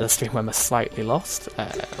again, part of the stream where I'm slightly lost.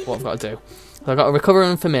 What I've got to do? So I've got to recover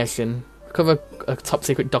information, recover a top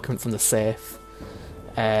secret document from the safe,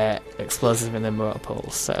 explosives in the motor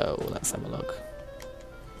pool. So let's have a look.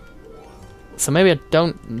 So maybe I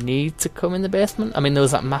don't need to come in the basement. I mean, there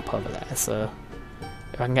was that map over there, so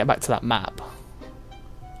if I can get back to that map,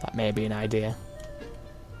 that may be an idea.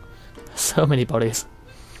 So many bodies.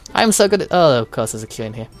 I'm so good at... Oh, of course there's a queue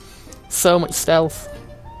in here. So much stealth.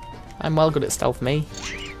 I'm well good at stealth, me.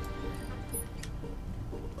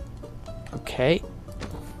 Okay.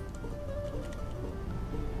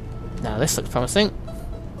 Now this looks promising.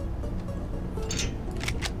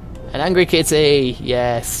 An angry kitty!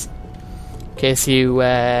 Yes. In case you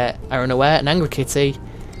are unaware, an angry kitty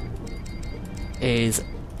is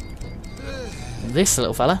this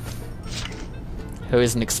little fella, who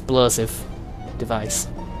is an explosive device.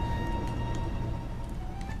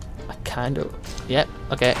 I kind of... Yep,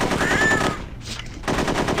 okay.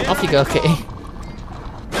 Off you go, kitty.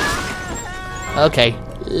 Okay,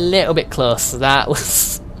 little bit close. That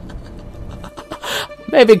was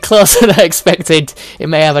maybe closer than I expected. It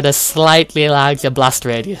may have had a slightly larger blast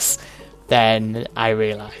radius than I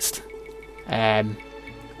realised.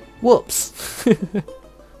 Whoops.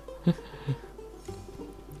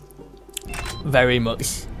 Very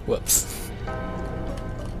much whoops.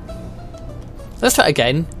 Let's try it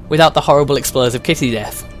again without the horrible explosive kitty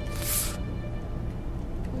death.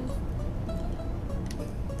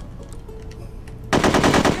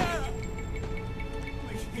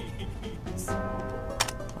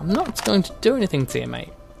 I'm not going to do anything to you, mate.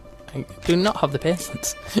 I do not have the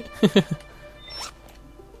patience.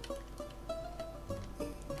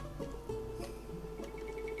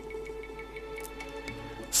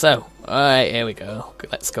 So, alright, here we go.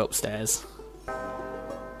 Let's go upstairs.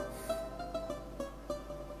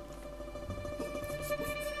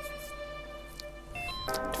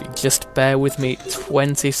 If you just bear with me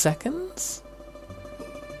 20 seconds.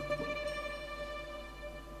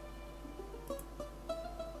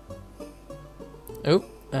 Oh,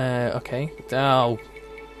 okay. Oh.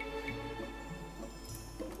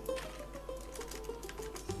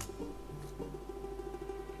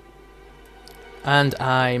 And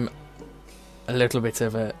I'm a little bit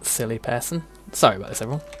of a silly person. Sorry about this,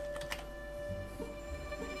 everyone.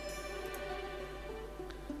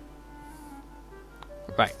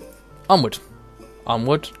 Right. Onward.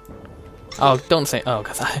 Onward. Oh, don't say... Oh,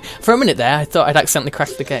 because for a minute there, I thought I'd accidentally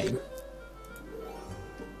crashed the game.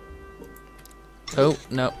 Oh,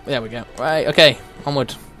 no. There we go. Right, okay.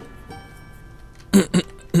 Onward.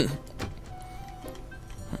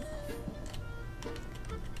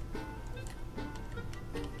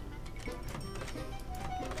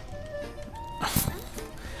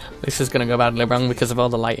 This is going to go badly wrong because of all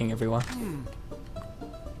the lighting everywhere.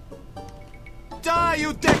 Die,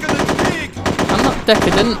 you decadent pig! I'm not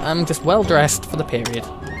decadent, I'm just well dressed for the period.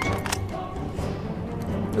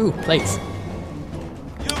 Ooh, plates.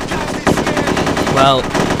 Well,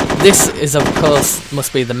 this is of course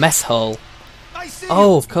must be the mess hall.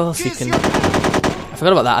 Oh, of course you can... I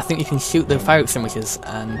forgot about that. I think you can shoot the fire extinguishers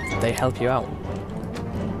and they help you out.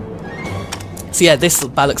 So yeah, this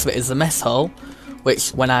by the looks of it is the mess hall,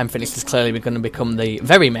 which when I'm finished is clearly going to become the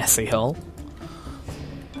very messy hall.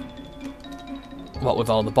 What with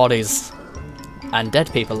all the bodies and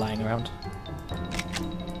dead people lying around.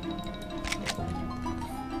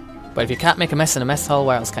 But if you can't make a mess in a mess hall,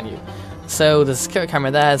 where else can you? So there's a security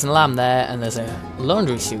camera there, there's an alarm there, and there's a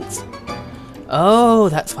laundry chute. Oh,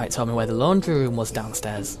 that's why it told me where the laundry room was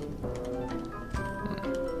downstairs.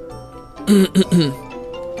 Let's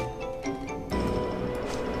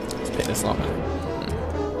pick this lock.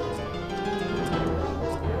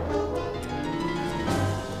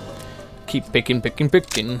 Keep picking.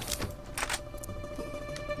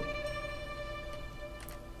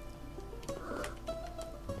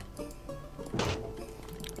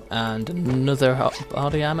 And another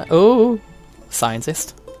body armor. Oh,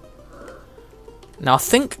 scientist. Now I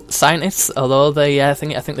think scientists, although they I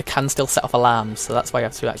think they can still set off alarms, so that's why you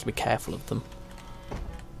have to actually be careful of them.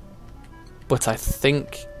 But I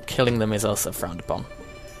think killing them is also frowned upon.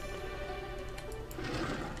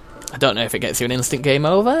 I don't know if it gets you an instant game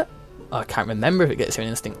over. I can't remember if it gets you an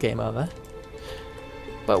instant game over.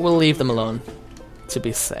 But we'll leave them alone to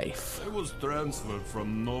be safe. I was transferred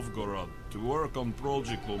from Novgorod to work on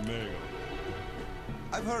Project Omega.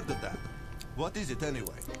 I've heard of that. What is it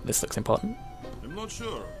anyway? This looks important. I'm not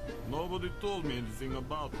sure. Nobody told me anything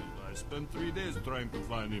about it. I spent 3 days trying to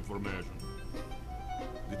find information.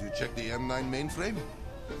 Did you check the M9 mainframe?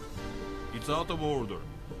 It's out of order.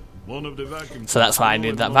 One of the vacuum So that's why I tubes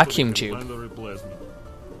need that nobody vacuum can tube. find a replacement.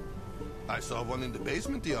 I saw one in the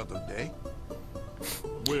basement the other day.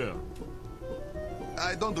 Where?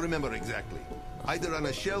 I don't remember exactly. Either on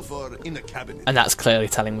a shelf or in a cabinet. And that's clearly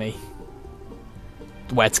telling me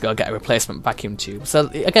where to go get a replacement vacuum tube. So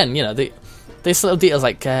again, you know, these little details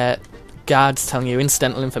like guards telling you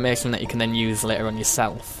incidental information that you can then use later on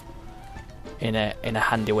yourself in a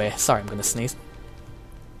handy way. Sorry, I'm going to sneeze.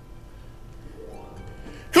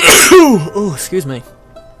 Oh, excuse me.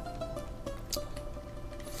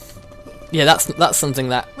 Yeah, that's something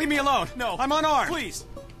that Leave me alone! No, I'm unarmed! Please!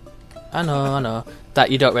 I know, that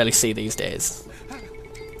you don't really see these days.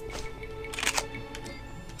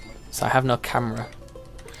 So I have no camera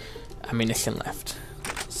ammunition left.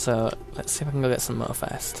 So let's see if I can go get some more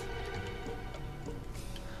first.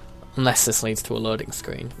 Unless this leads to a loading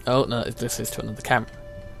screen. Oh no, this is to another camera.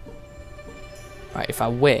 Right, if I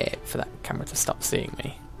wait for that camera to stop seeing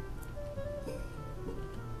me.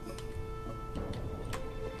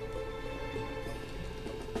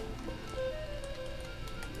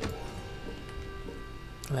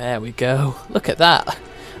 There we go. Look at that.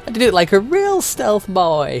 I did it like a real stealth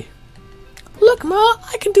boy. Look, Ma,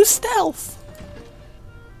 I can do stealth.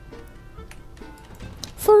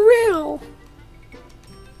 For real.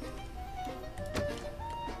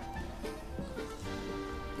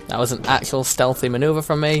 That was an actual stealthy maneuver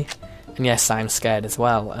from me. And yes, I'm scared as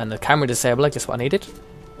well. And the camera disabler, just what I needed.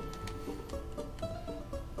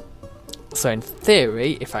 So in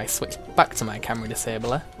theory, if I switch back to my camera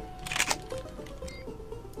disabler,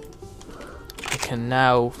 I can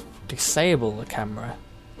now disable the camera.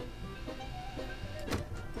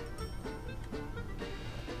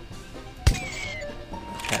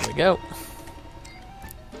 There we go.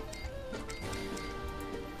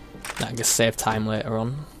 That can just save time later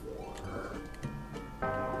on.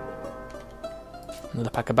 Another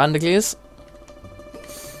pack of bandages.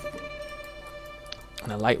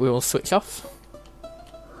 And a light we will switch off.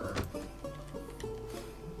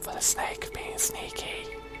 For the snake of being sneaky.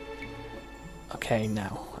 Okay,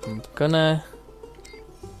 now I'm gonna...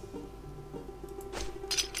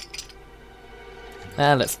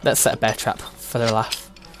 let's set a bear trap for the laugh.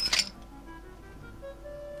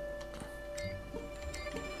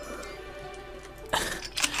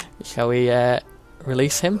 Shall we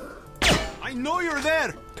release him? I know you're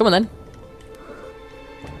there! Come on then.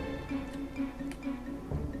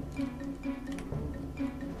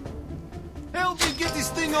 Help me get this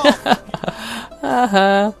thing off!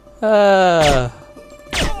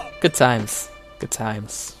 Good times. Good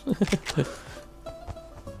times.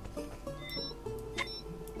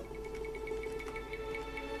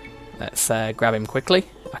 Let's grab him quickly.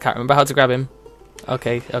 I can't remember how to grab him.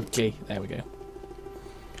 Okay, oh gee, there we go.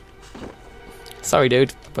 Sorry,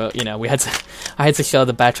 dude, but you know I had to show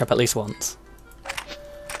the bear trap at least once.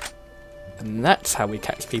 And that's how we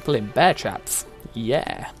catch people in bear traps.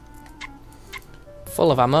 Yeah.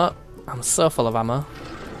 Full of ammo. I'm so full of ammo.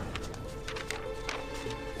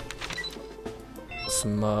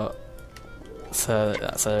 Some more. So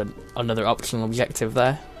that's another optional objective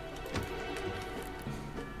there.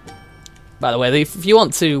 By the way, if you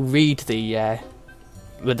want to read the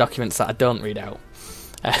documents that I don't read out,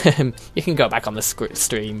 you can go back on the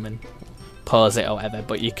stream and pause it or whatever.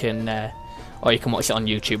 But you can, or you can watch it on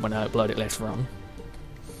YouTube when I upload it later on.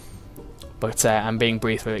 But I'm being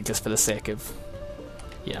brief with it just for the sake of,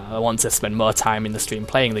 you know, I want to spend more time in the stream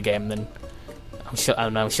playing the game than I'm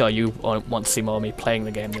sure you want to see more of me playing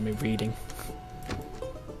the game than me reading.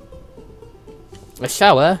 A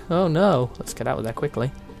shower? Oh no! Let's get out of there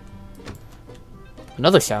quickly.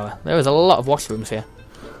 Another shower. There is a lot of washrooms here.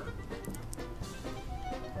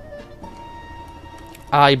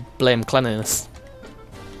 I blame cleanliness.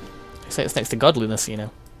 They say it's next to godliness, you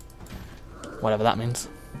know. Whatever that means.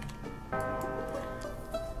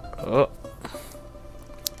 Oh.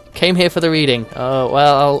 Came here for the reading. Oh,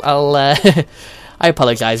 well, I'll I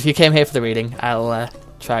apologise. If you came here for the reading, I'll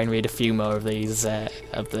try and read a few more of these,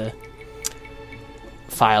 of the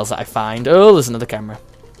files that I find. Oh, there's another camera.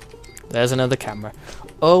 There's another camera.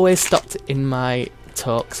 Always stopped in my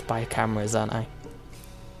talks by cameras, aren't I?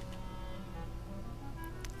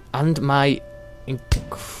 And my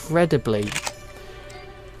incredibly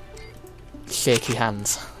shaky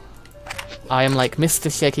hands. I am like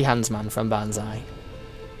Mr. Shaky Hands Man from Banzai,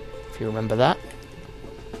 if you remember that.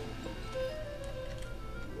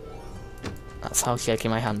 That's how shaky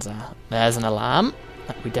my hands are. There's an alarm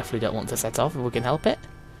that we definitely don't want to set off if we can help it.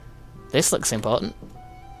 This looks important.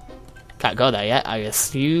 Can't go there yet. I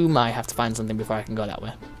assume I have to find something before I can go that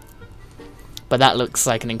way. But that looks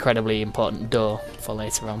like an incredibly important door for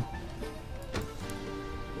later on.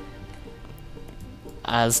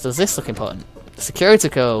 As does this look important. Security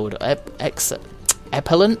code. Excellent.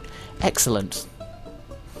 Excellent.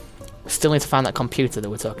 We still need to find that computer that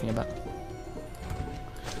we're talking about.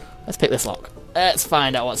 Let's pick this lock. Let's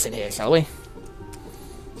find out what's in here, shall we?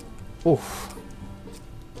 Oof.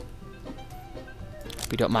 If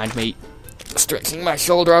you don't mind me stretching my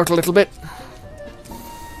shoulder out a little bit.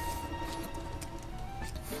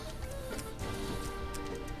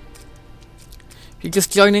 If you're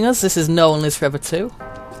just joining us, this is No One Lives Forever 2.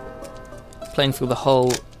 Playing through the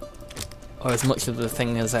whole, or as much of the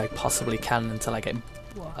thing as I possibly can until I get,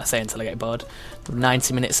 well, I say until I get bored.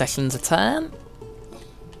 90-minute sessions a time.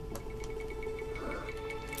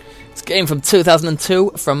 It's a game from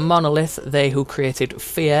 2002 from Monolith, they who created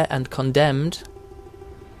Fear and Condemned.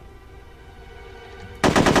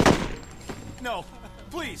 No,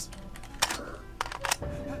 please.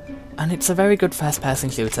 And it's a very good first-person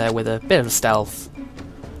shooter with a bit of stealth,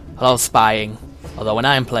 a lot of spying, although when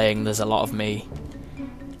I'm playing there's a lot of me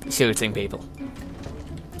shooting people.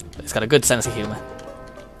 But it's got a good sense of humour.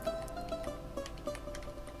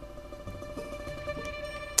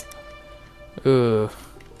 Ooh.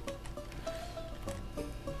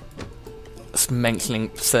 Just mentioning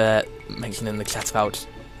in the chat about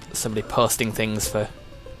somebody posting things for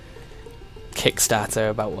Kickstarter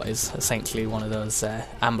about what is essentially one of those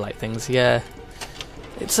Ambilight things. Yeah,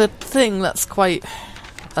 it's a thing that's quite,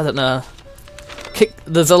 I don't know.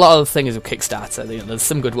 There's a lot of things with Kickstarter. You know, there's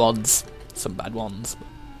some good ones, some bad ones.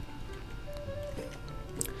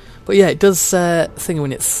 But yeah, it does thing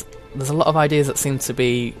when it's, there's a lot of ideas that seem to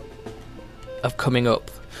be of coming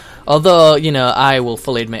up. Although, you know, I will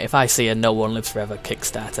fully admit, if I see a No One Lives Forever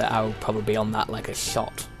Kickstarter, I will probably be on that like a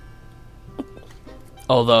shot.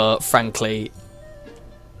 Although, frankly,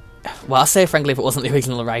 well, I say frankly if it wasn't the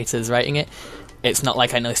original writers writing it, it's not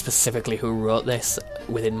like I know specifically who wrote this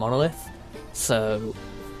within Monolith. So,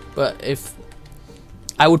 but if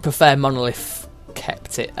I would prefer Monolith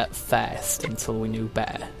kept it at first until we knew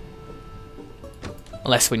better.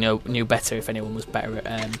 Unless we knew better if anyone was better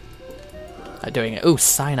at doing it. Ooh,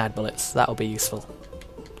 cyanide bullets. That'll be useful.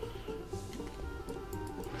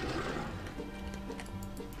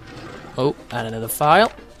 Oh, and another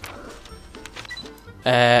file.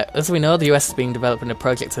 As we know, the US has been developing a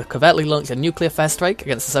project to covertly launch a nuclear first strike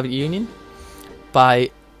against the Soviet Union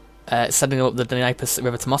by sending up the Dnieper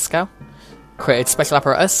River to Moscow. Created special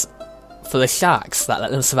apparatus for the sharks that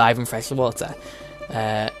let them survive in fresh water.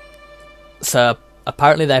 So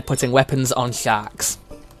apparently they're putting weapons on sharks.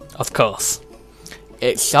 Of course.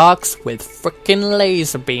 It's sharks with frickin'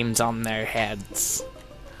 laser beams on their heads.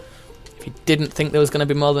 If you didn't think there was going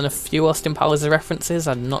to be more than a few Austin Powers references,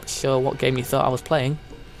 I'm not sure what game you thought I was playing.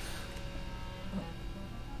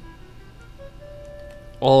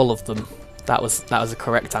 All of them. That was a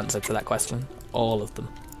correct answer to that question. All of them.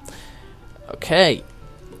 Okay.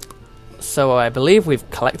 So I believe we've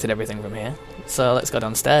collected everything from here. So let's go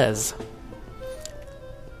downstairs.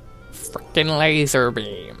 Frickin' laser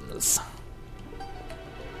beams.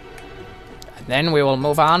 And then we will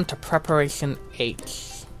move on to Preparation H.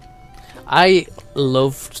 I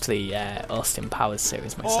loved the Austin Powers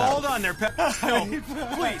series myself. Hold on there, no,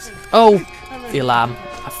 please. Oh, the alarm.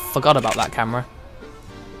 I forgot about that camera.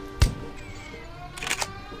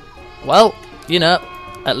 Well, you know,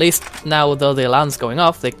 at least now though the alarm's going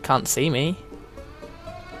off, they can't see me.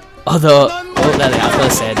 Although, oh, there they are. I was going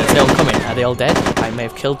to say, there's no one coming. Are they all dead? I may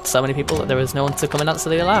have killed so many people that there was no one to come and answer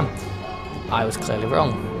the alarm. I was clearly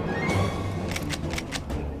wrong.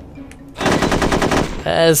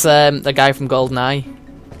 There's the guy from GoldenEye.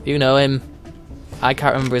 You know him. I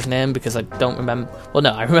can't remember his name because I don't remember... Well, no,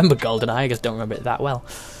 I remember GoldenEye, I just don't remember it that well.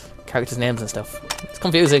 Characters' names and stuff. It's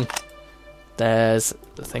confusing. There's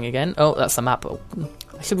the thing again. Oh, that's the map. Oh,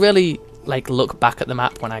 I should really, like, look back at the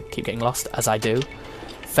map when I keep getting lost, as I do.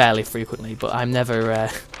 Fairly frequently, but I'm never...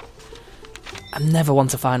 I'm never one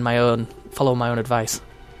to find my own... follow my own advice.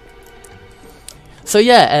 So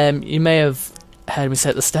yeah, you may have heard me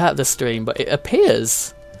say at the start of the stream, but it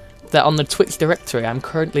appears that on the Twitch directory I'm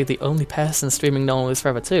currently the only person streaming No One Lives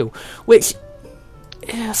Forever 2, which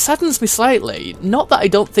saddens me slightly. Not that I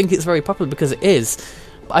don't think it's very popular, because it is,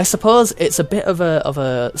 but I suppose it's a bit of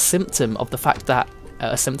a symptom of the fact that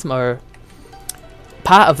a symptom or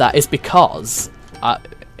part of that is because,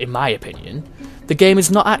 in my opinion, the game is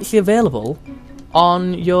not actually available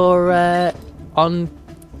on your on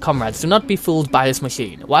Comrades. Do not be fooled by this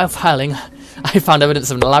machine. While filing, I found evidence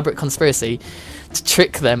of an elaborate conspiracy to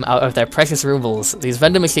trick them out of their precious rubles. These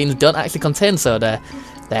vending machines don't actually contain soda.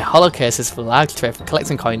 They're hollow cases for a large tray for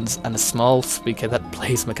collecting coins and a small speaker that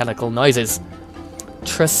plays mechanical noises.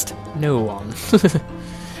 Trust no one.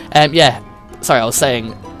 Yeah, sorry, I was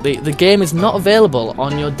saying, the game is not available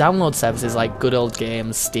on your download services like Good Old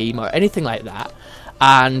Games, Steam, or anything like that.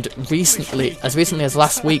 And as recently as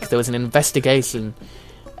last week, there was an investigation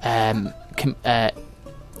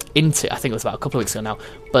into, I think it was about a couple of weeks ago now,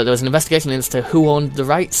 but there was an investigation into who owned the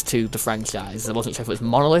rights to the franchise. I wasn't sure if it was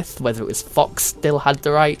Monolith, whether it was Fox still had the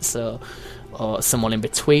rights, or someone in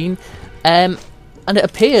between. And it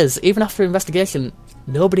appears, even after investigation,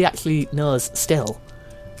 nobody actually knows still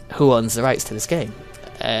who owns the rights to this game.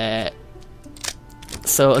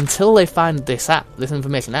 So until they find this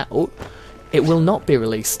information out, it will not be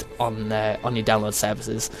released on your download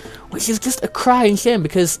services, which is just a crying shame,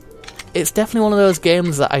 because it's definitely one of those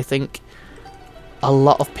games that I think a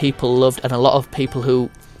lot of people loved, and a lot of people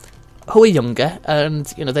who are younger,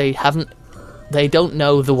 and you know, they don't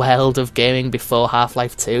know the world of gaming before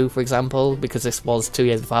Half-Life 2, for example, because this was 2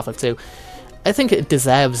 years before Half-Life 2. I think it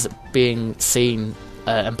deserves being seen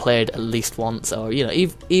and played at least once, or you know,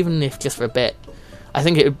 even if just for a bit. I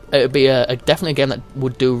think it would be definitely a game that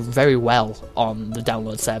would do very well on the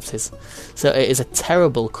download services. So it is a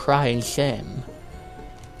terrible, crying shame,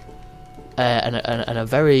 and a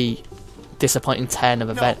very disappointing turn of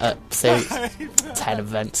events.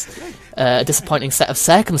 A disappointing set of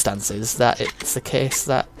circumstances that it's the case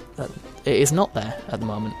that it is not there at the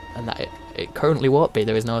moment, and that it currently won't be.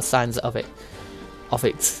 There is no signs of it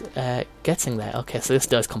getting there. Okay, so this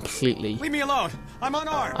door is completely... Leave me alone! I'm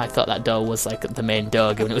unarmed! I thought that door was like the main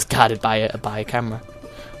door, given it was guarded by a camera.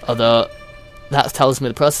 Although, that tells me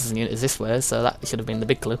the processing unit is this way, so that should have been the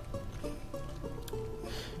big clue.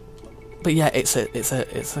 But yeah, it's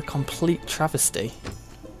a complete travesty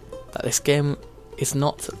that this game is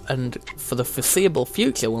not, and for the foreseeable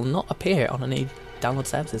future, will not appear on any download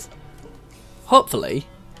services. Hopefully,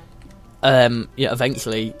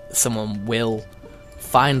 eventually someone will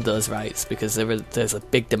find those rights, because there's a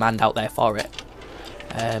big demand out there for it,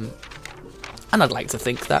 and I'd like to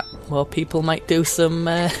think that more people might do some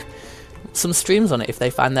streams on it if they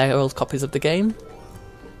find their old copies of the game,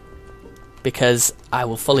 because I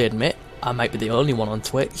will fully admit I might be the only one on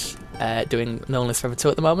Twitch doing No One Lives Forever 2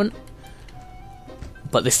 at the moment,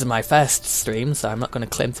 but this is my first stream, so I'm not going to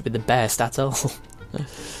claim to be the best at all.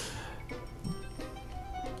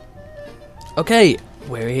 Okay,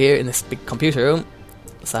 we're here in this big computer room,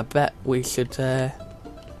 so I bet we should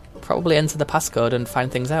probably enter the passcode and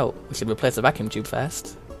find things out. We should replace the vacuum tube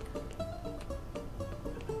first.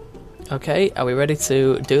 Okay, are we ready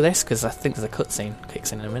to do this? Because I think there's a cutscene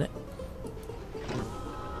kicks in a minute.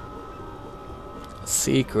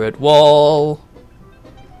 Secret wall.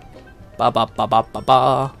 Ba ba ba ba ba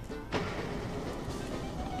ba.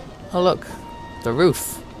 Oh look, the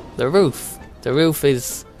roof. The roof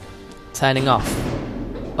is turning off.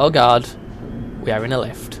 Oh god. We are in a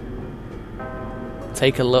lift.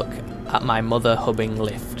 Take a look at my mother hubbing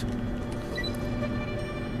lift.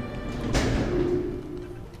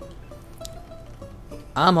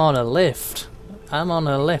 I'm on a lift.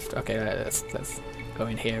 Okay, right, let's go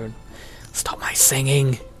in here and stop my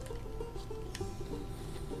singing.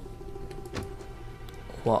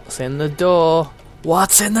 What's in the door?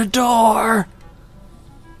 What's in the door?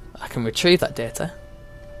 I can retrieve that data.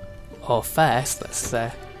 Or first, let's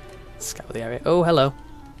scout the area. Oh, hello.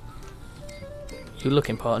 You look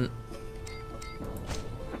important.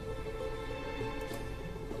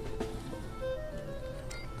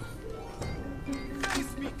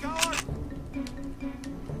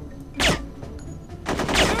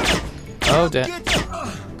 Oh dear.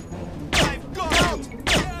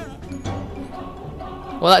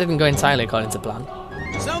 Well, that didn't go entirely according to plan.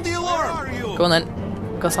 Sound the alarm! Go on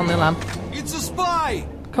then. Go sound the alarm. It's a spy!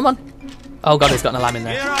 Come on. Oh god, he's got an alarm in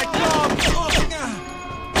there. Here I come!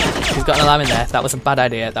 He's got an alarm in there. That was a bad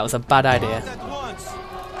idea. That was a bad idea.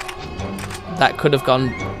 That could have gone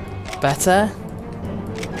better.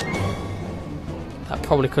 That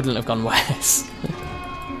probably couldn't have gone worse.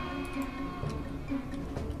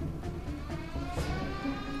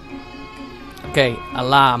 Okay,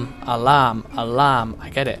 alarm, alarm, alarm. I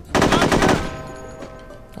get it.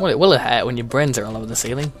 Well, it will hurt when your brains are all over the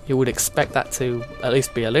ceiling. You would expect that to at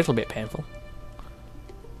least be a little bit painful.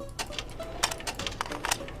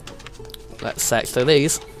 Let's search through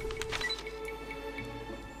these.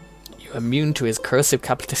 You're immune to his corrosive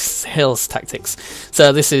capitalist sales tactics.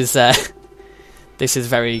 So this is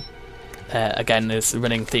very again this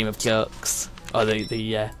running theme of jokes, or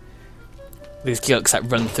these jokes that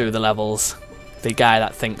run through the levels. The guy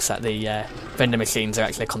that thinks that the vending machines are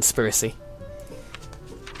actually a conspiracy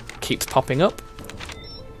keeps popping up.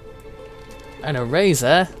 An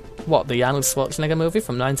eraser. What, the Arnold Schwarzenegger movie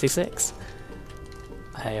from '96?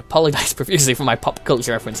 I apologise profusely for my pop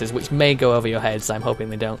culture references, which may go over your heads. I'm hoping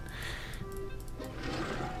they don't.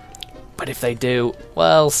 But if they do,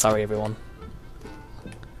 well, sorry everyone.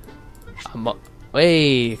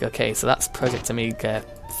 Hey, okay, so that's Project Amiga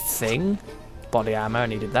thing. Body armor, I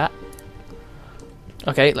needed that.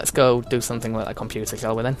 Okay, let's go do something with that computer,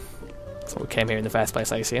 shall we then? That's what we came here in the first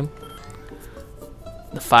place, I assume.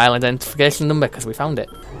 The file identification number, because we found it.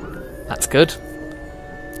 That's good.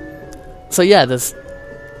 So yeah, there's...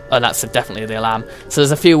 Oh, that's definitely the alarm. So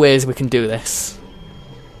there's a few ways we can do this.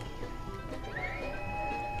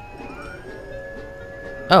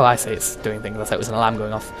 Oh, I see, it's doing things. I thought it was an alarm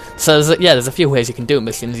going off. So there's a few ways you can do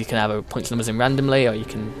missions. You can either punch numbers in randomly, or you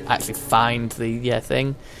can actually find the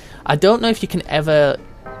thing. I don't know if you can ever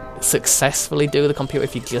successfully do the computer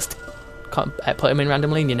if you just put them in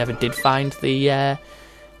randomly and you never did find the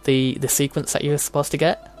sequence that you were supposed to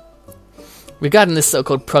get. Regarding this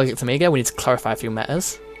so-called Project Amiga, we need to clarify a few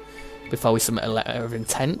matters before we submit a letter of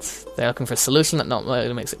intent. They're looking for a solution that not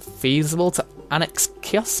only makes it feasible to annex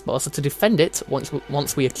Kiosk, but also to defend it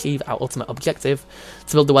once we achieve our ultimate objective,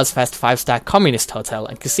 to build the world's first 5-star communist hotel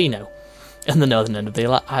and casino in the northern end of the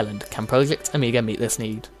island. Can Project Amiga meet this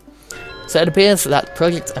need? So it appears that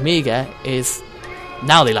Project Amiga is,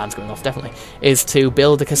 now the alarm's going off definitely, is to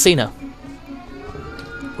build a casino.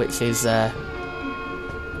 Which is,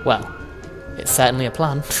 well, it's certainly a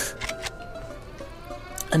plan.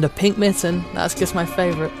 And a pink mitten, that's just my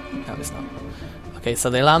favourite. No, it's not. Okay, so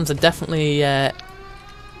the alarms are definitely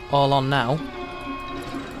all on now.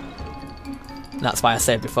 That's why I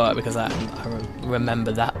said before, because I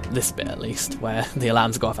remember this bit at least, where the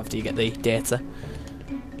alarms go off after you get the data.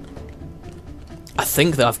 I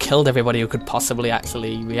think that I've killed everybody who could possibly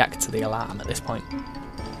actually react to the alarm at this point.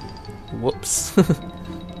 Whoops.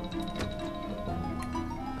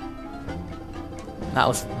 That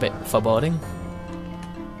was a bit foreboding.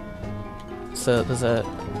 So there's a...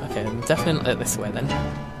 Okay, definitely this way then.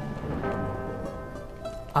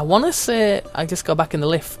 I want to say I just go back in the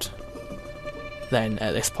lift then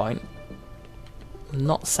at this point. I'm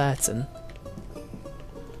not certain.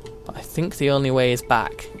 But I think the only way is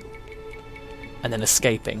back. And then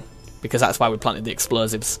escaping. Because that's why we planted the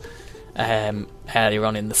explosives earlier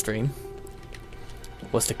on in the stream.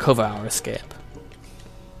 Was to cover our escape.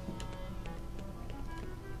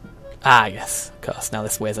 Ah, yes, of course, now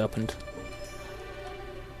this way's opened.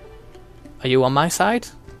 Are you on my side?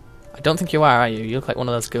 I don't think you are you? You look like one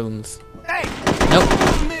of those goons. Hey! Nope,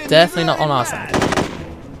 definitely not on our side.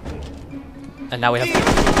 And now we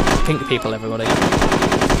have pink people, everybody.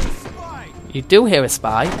 You do hear a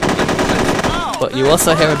spy, but you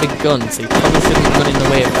also hear a big gun, so you probably shouldn't run in the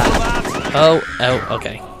way of that. Oh,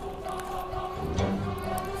 okay.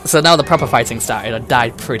 So now the proper fighting started. I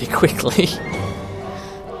died pretty quickly.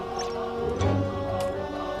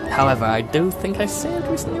 However, I do think I saved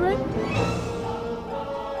recently, right?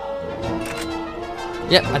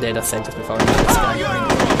 Yep, I did. I saved just before I met this guy.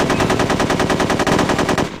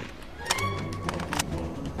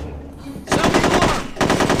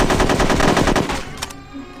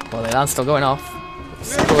 Well, the alarm's still going off.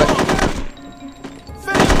 Screw it.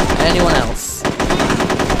 Anyone else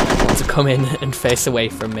want to come in and face away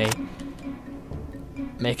from me,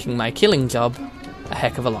 making my killing job a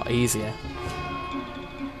heck of a lot easier.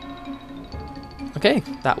 Okay,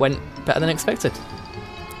 that went better than expected.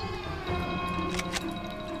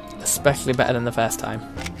 Especially better than the first time.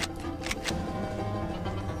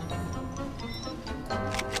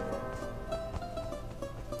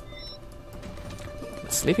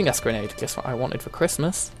 A sleeping gas grenade, just what I wanted for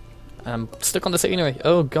Christmas. I'm stuck on the scenery.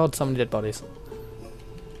 Oh god, so many dead bodies.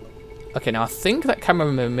 Okay, now I think that camera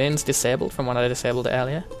remains disabled from when I disabled it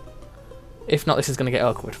earlier. If not, this is going to get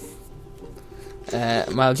awkward.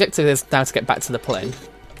 My objective is now to get back to the plane,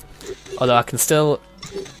 although I can still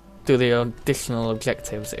do the additional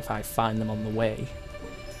objectives if I find them on the way.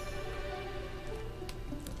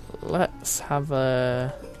 Let's have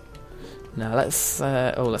a... No, let's...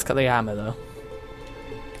 let's get the armour though.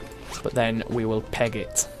 but then we will peg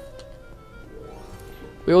it.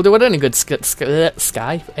 We will do what any good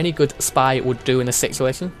any good spy would do in a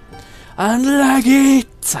situation, and lag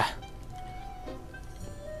it.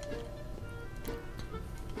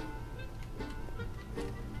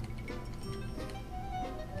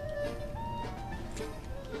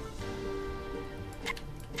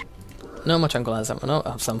 No more tranquilizer ammo.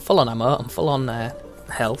 No, so I'm full on ammo. I'm full on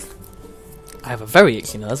health. I have a very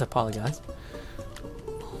itchy nose. I apologise.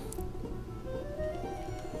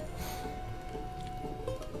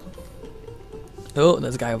 Oh,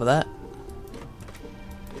 there's a guy over there.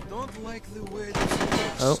 Don't like the way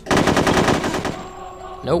Oh.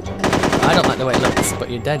 Nope. I don't like the way it looks,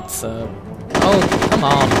 but you're dead, so... Oh, come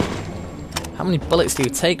on. How many bullets do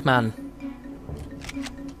you take, man?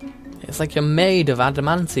 It's like you're made of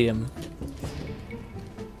adamantium.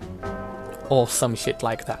 Or some shit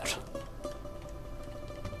like that.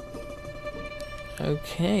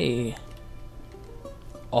 Okay.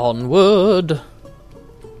 Onward!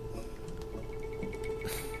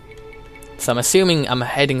 So I'm assuming I'm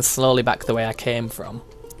heading slowly back the way I came from.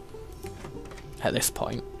 At this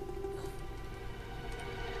point.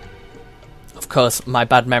 Of course, my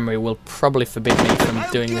bad memory will probably forbid me from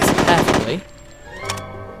doing this carefully.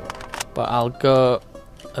 But I'll go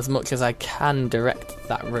as much as I can direct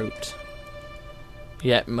that route.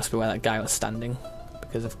 Yeah, it must be where that guy was standing.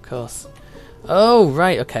 Because of course... Oh,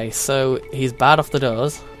 right, okay, so he's barred off the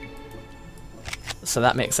doors. So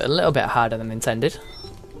that makes it a little bit harder than intended.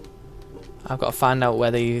 I've got to find out where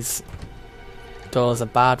these doors are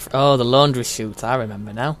barred. Oh, the laundry chute, I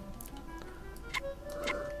remember now.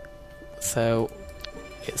 So,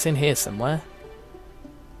 it's in here somewhere.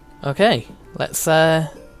 Okay, let's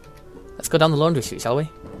go down the laundry chute, shall we?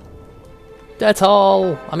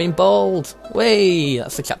 Dettol! I mean bold! Whey!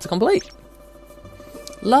 That's the chapter complete.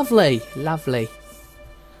 Lovely, lovely.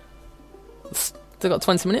 Still got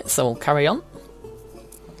 20 minutes, so we'll carry on.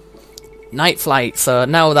 Night flight. So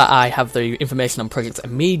now that I have the information on Project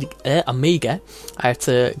Amiga, I have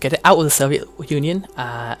to get it out of the Soviet Union,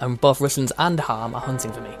 and both Russians and H.A.R.M are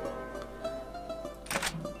hunting for me.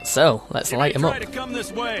 So let's light them up. to come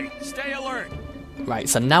this way. Stay alert. Right.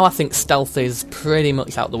 So now I think stealth is pretty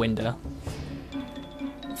much out the window,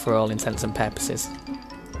 for all intents and purposes.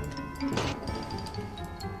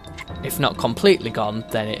 If not completely gone,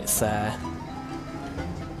 then it's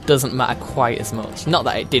doesn't matter quite as much. Not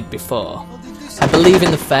that it did before. I believe in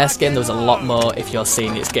the first game there was a lot more if you're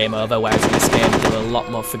seeing it's game over, whereas in this game there were a lot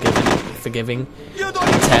more forgiving in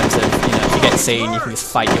terms of, you know, if you get seen you can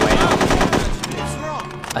just fight your way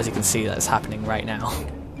out. As you can see, that's happening right now.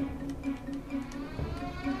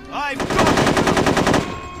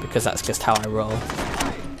 Because that's just how I roll.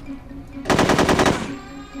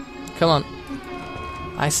 Come on.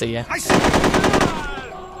 I see ya.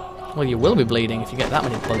 Well, you will be bleeding if you get that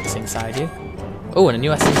many bullets inside you. Oh, and a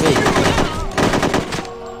new SMG.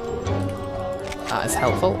 That is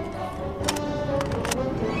helpful.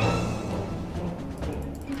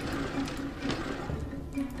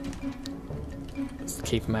 Let's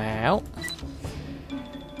keep them out.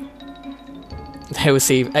 They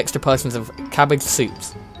receive extra portions of cabbage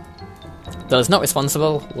soups. Those not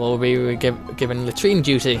responsible will be given latrine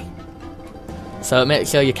duty. So make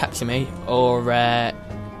sure you capture me, or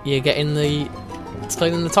you get in the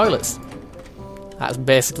cleaning the toilets. That's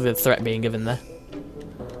basically the threat being given there.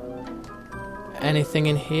 Anything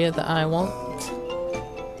in here that I want?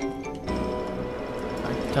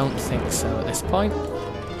 I don't think so at this point.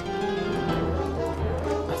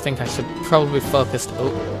 I think I should probably focus,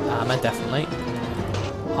 armour definitely,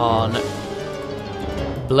 on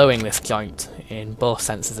blowing this joint in both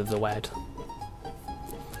senses of the word.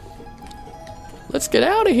 Let's get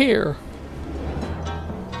out of here!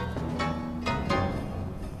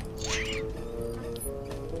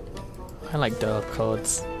 I like door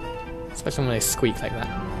codes, especially when they squeak like that.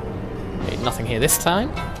 Okay, nothing here this time.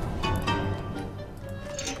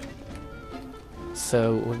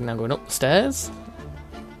 So we're now going up the stairs.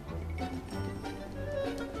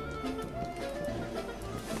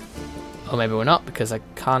 Or maybe we're not, because I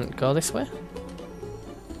can't go this way.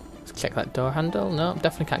 Let's check that door handle. No,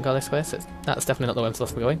 definitely can't go this way, so that's definitely not the way I'm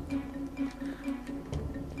supposed to be going.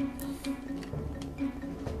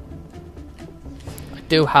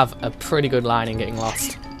 Do have a pretty good line in getting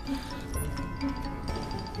lost.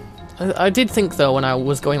 I did think though when I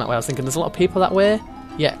was going that way, I was thinking there's a lot of people that way.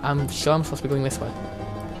 Yeah, I'm sure I'm supposed to be going this way.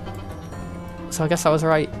 So I guess I was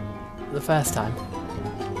right the first time.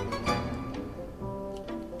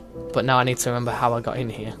 But now I need to remember how I got in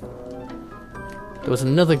here. There was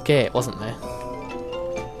another gate, wasn't there?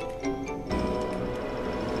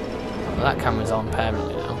 Well, that camera's on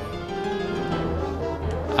permanently now.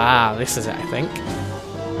 Ah, this is it, I think.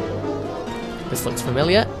 This looks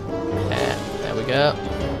familiar. Yeah, there we go.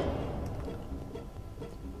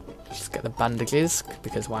 Just get the bandages,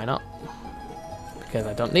 because why not? Because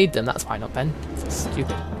I don't need them, that's why not, Ben. It's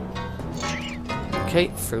stupid. Okay,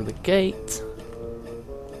 through the gate.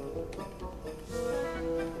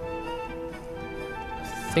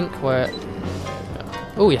 I think we're...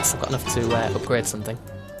 Oh yes, I've got enough to upgrade something.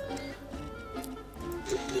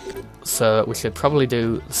 So we should probably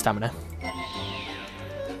do stamina.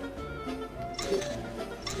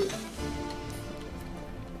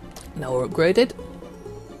 Now we're upgraded.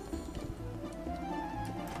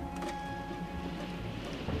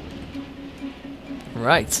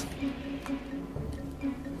 Right.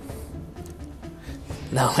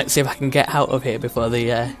 Now let's see if I can get out of here before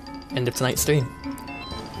the end of tonight's stream.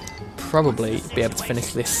 Probably be able to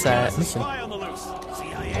finish this mission.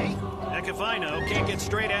 CIA? Heck if I know. Can't get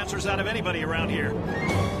straight answers out of anybody around here.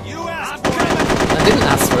 You asked for it! I didn't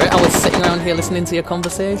ask for it. I was sitting around here listening to your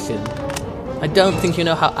conversation. I don't think you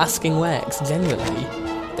know how asking works. Genuinely,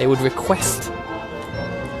 they would request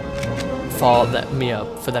for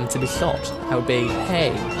them to be shot. I would be,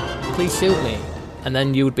 hey, please shoot me, and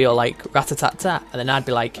then you would be all like rat-a-tat-tat, and then I'd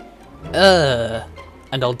be like,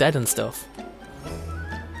 and all dead and stuff.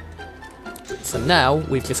 So now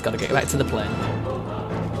we've just got to get back to the plane.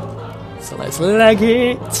 So let's leg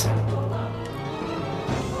it,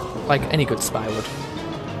 like any good spy would.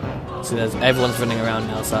 So everyone's running around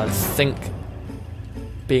now. So I think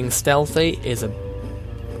being stealthy is a...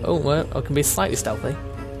 Oh, well, it can be slightly stealthy.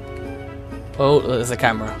 Oh, there's a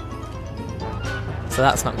camera. So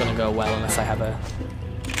that's not going to go well unless I have a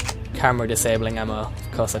camera disabling ammo.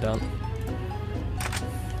 Of course I don't.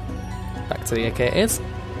 Back to the AK it is.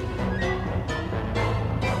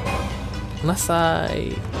 Unless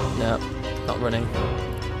I... No, not running.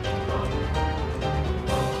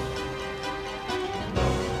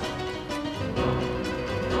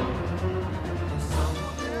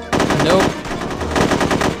 Nope.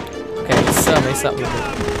 Okay, so messed up with it.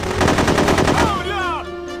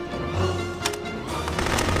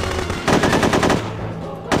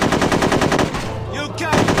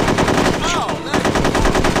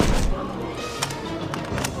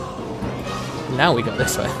 Now we go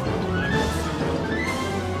this way.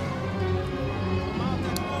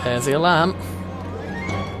 There's the alarm.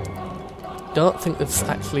 Don't think they've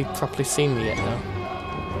actually properly seen me yet though.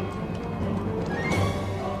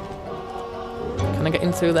 Can I get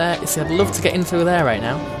in through there? You see, I'd love to get in through there right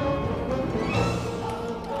now.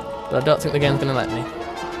 But I don't think the game's going to let me.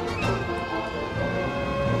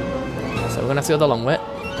 So we're going to have to go the long way.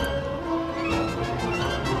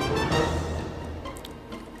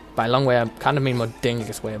 By long way, I kind of mean more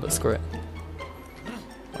dangerous way, but screw it.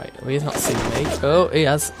 Right, well, he's not seen me. Oh, he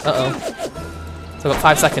has. Uh-oh. So I've got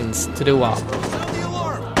 5 seconds to do what?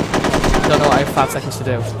 Don't know what I have 5 seconds to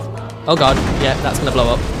do. Oh god, yeah, that's going to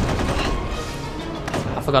blow up.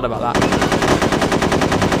 I forgot about that.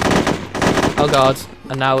 Oh god,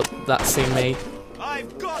 and now that's seen me.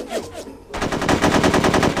 I've got you.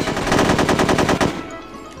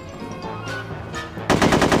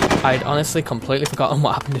 I'd honestly completely forgotten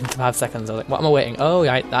what happened in 5 seconds. I was like, what am I waiting? Oh,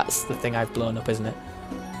 right, that's the thing I've blown up, isn't it?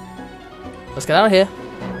 Let's get out of here.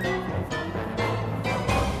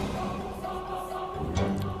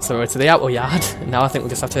 So we're to the outer yard. Now I think we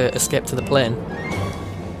just have to escape to the plane.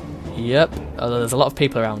 Yep. Although there's a lot of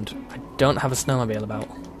people around. I don't have a snowmobile about.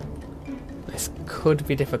 This could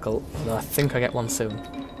be difficult, although I think I get one soon.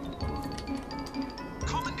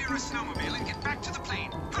 Commandeer a snowmobile and get back to the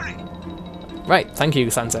plane. Hurry! Right, thank you,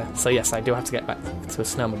 Santa. So yes, I do have to get back to a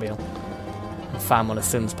snowmobile and farm one as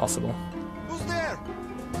soon as possible. Who's there?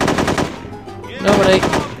 Nobody.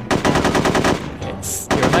 It's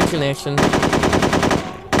your imagination.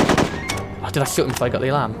 Oh, did I shoot him before I got the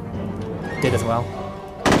alarm? I did as well.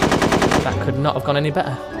 That could not have gone any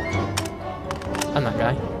better. And that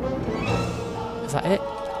guy. Is that it?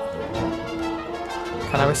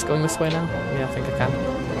 Can I risk going this way now? Yeah, I think I can.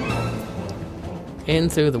 In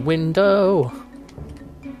through the window.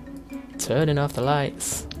 Turning off the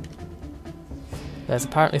lights. There's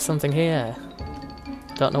apparently something here.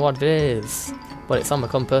 Don't know what it is, but it's on the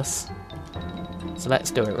compass. So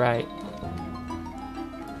let's do it right.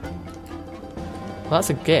 Well, that's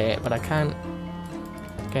a gate, but I can't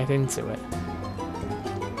get into it.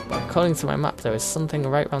 But according to my map, there is something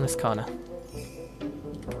right around this corner.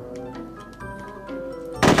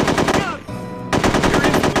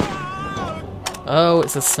 Oh,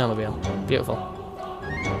 it's a snowmobile. Beautiful.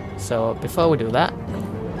 So, before we do that,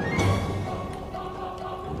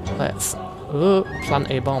 let's plant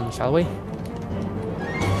a bomb, shall we?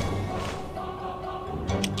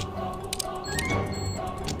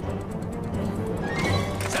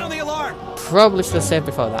 Probably should have saved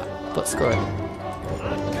before that, but screw it.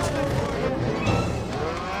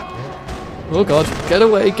 Oh god, get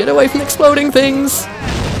away from exploding things!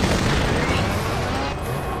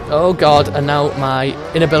 Oh god, and now my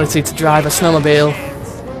inability to drive a snowmobile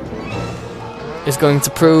is going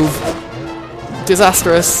to prove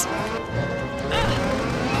disastrous.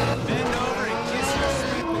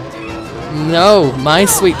 No, my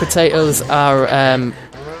sweet potatoes are,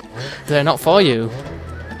 they're not for you.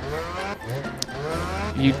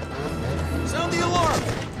 You... Sound the alarm!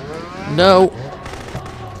 No.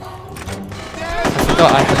 I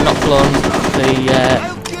forgot I had not blown the,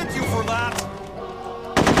 I'll get you for that!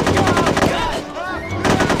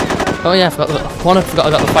 Oh yeah, I forgot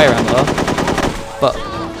I got the fire ammo. But,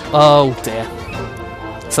 oh dear.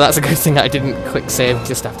 So that's a good thing that I didn't quick save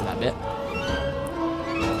just after that bit.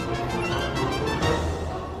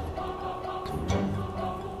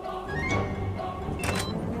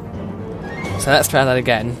 So let's try that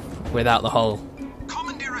again, without the whole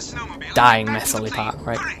dying messily part,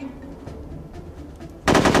 right?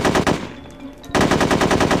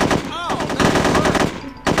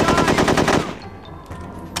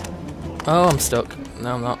 Oh, I'm stuck.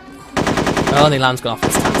 No, I'm not. Oh, the alarm's gone off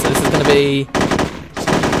this time, so this is going to be...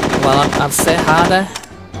 Well, I'd say harder.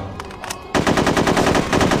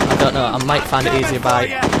 I don't know, I might find it easier by...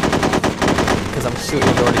 Because I'm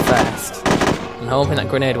shooting already first. I'm hoping that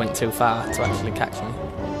grenade went too far to actually catch me.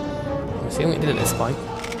 I'm assuming it did at this point.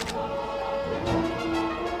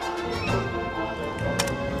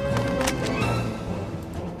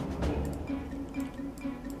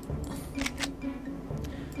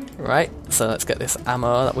 Right, so let's get this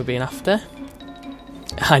ammo that we've been after.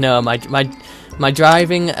 I know, my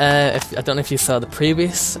driving, I don't know if you saw the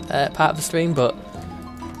previous part of the stream, but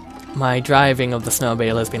my driving of the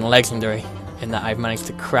snowmobile has been legendary in that I've managed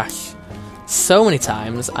to crash so many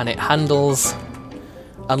times, and it handles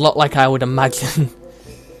a lot like I would imagine.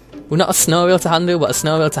 Well, not a snowmobile to handle, but a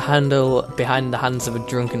snowmobile to handle behind the hands of a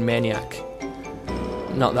drunken maniac.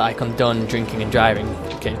 Not that I condone drinking and driving,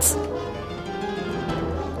 kids.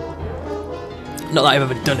 Not that I've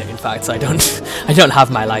ever done it, in fact. I don't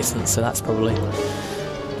have my license, so that's probably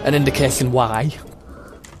an indication why.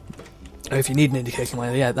 Or if you need an indication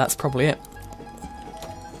why, yeah, that's probably it.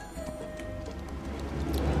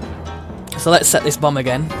 So let's set this bomb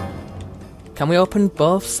again. Can we open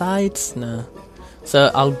both sides? No. So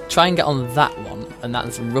I'll try and get on that one, and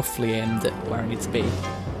that's roughly aimed at where I need to be.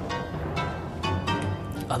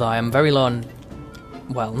 Although I am very low on,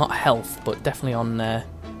 well, not health, but definitely on... Though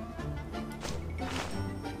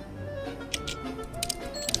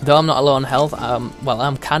I'm not low on health, well,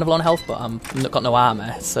 I'm kind of low on health, but I've got no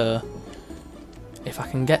armour, so... If I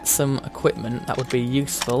can get some equipment, that would be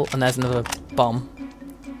useful. And there's another bomb.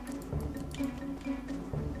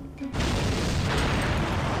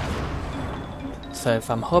 So if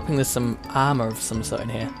I'm hoping there's some armour of some sort in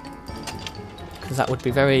here, because that would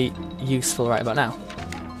be very useful right about now.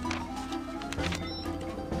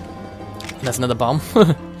 And there's another bomb.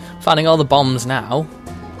 Finding all the bombs now.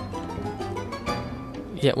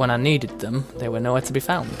 Yet when I needed them, they were nowhere to be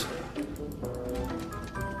found.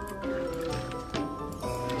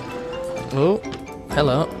 Oh,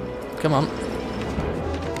 hello. Come on.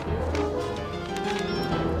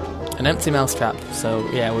 An empty mousetrap, so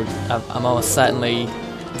yeah, I'm almost certainly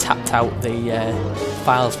tapped out the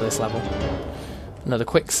files for this level. Another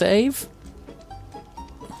quick save.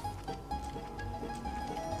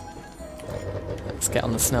 Let's get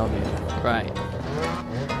on the snowmobile. Right.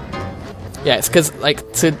 Yeah, it's because,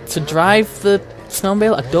 like, to drive the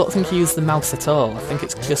snowmobile, I don't think you use the mouse at all. I think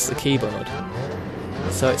it's just the keyboard.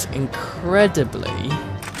 So it's incredibly...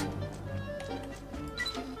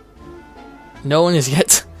 No one has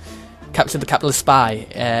yet captured the capitalist spy.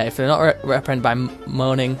 If they're not reprehended by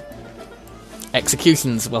moaning,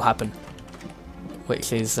 executions will happen.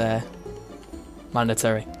 Which is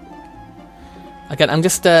mandatory. Again, I'm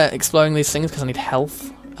just exploring these things because I need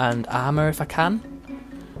health and armour if I can,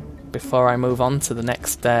 before I move on to the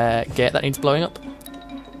next gate that needs blowing up.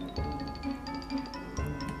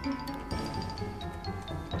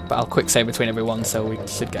 But I'll quick save between everyone, so we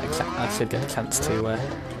should get I should get a chance to,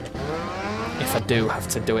 if I do have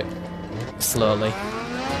to do it slowly.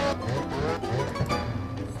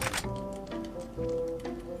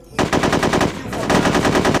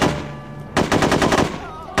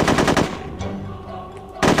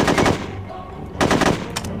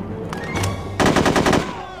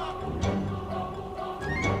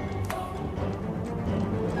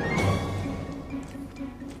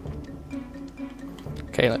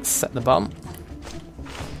 Okay, let's set the bomb.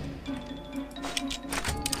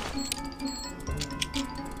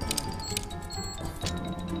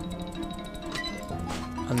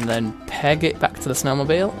 then peg it back to the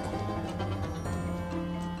snowmobile.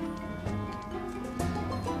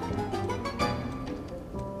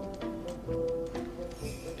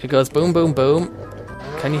 It goes boom, boom, boom.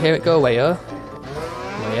 Can you hear it go away-oh?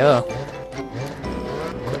 Away-oh.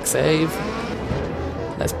 Quick save.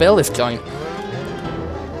 Let's build this joint.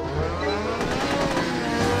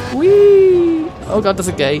 Whee! Oh god, there's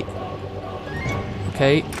a gate.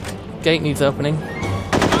 Okay, gate needs opening.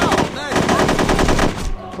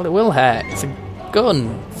 Well, it will hurt. It's a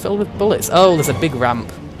gun filled with bullets. Oh, there's a big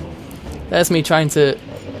ramp. There's me trying to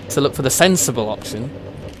look for the sensible option.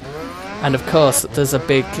 And of course, there's a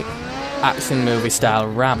big action movie style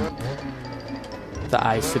ramp that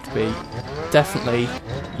I should be definitely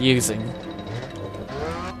using.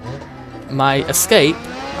 My escape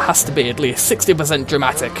has to be at least 60%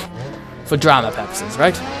 dramatic for drama purposes,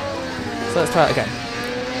 right? So let's try it again.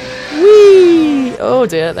 Whee! Oh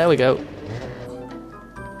dear, there we go.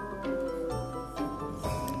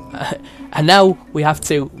 And now we have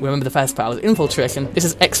to remember the first part was infiltration. This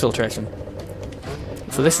is exfiltration.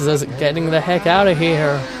 So this is us getting the heck out of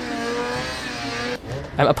here.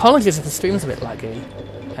 Apologies if the stream's a bit laggy.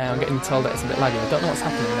 I'm getting told that it's a bit laggy. I don't know what's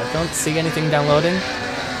happening. I don't see anything downloading.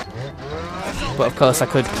 But of course I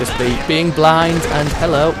could just be being blind and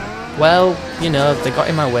hello. Well, you know, they got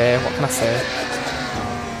in my way. What can I say?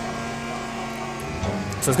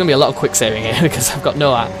 So there's going to be a lot of quick saving here because I've got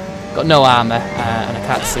no armour and I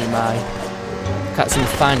can't see me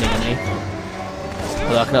finding any.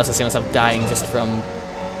 Although I can also see myself dying just from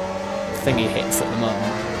thingy hits at the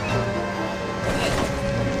moment.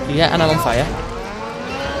 Yeah, and I'm on fire.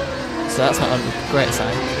 So that's not a great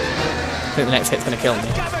sign. I think the next hit's going to kill me.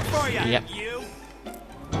 Yep.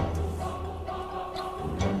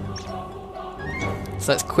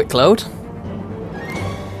 So let's quick load.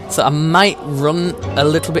 So I might run a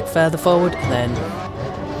little bit further forward and then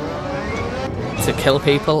to kill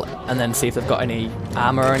people and then see if they've got any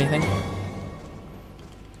armour or anything.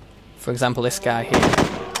 For example, this guy here.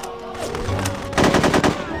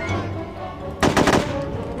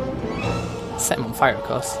 Set him on fire, of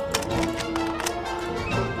course.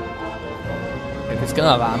 If it's gonna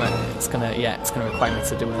have armour, it's gonna require me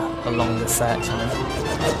to do a longer search on him.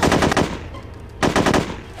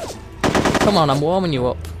 Come on, I'm warming you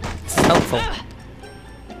up. This is helpful.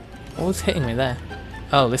 What was hitting me there?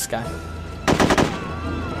 Oh, this guy.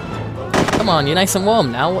 Come on, you're nice and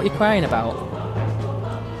warm now. What are you crying about?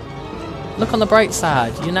 Look on the bright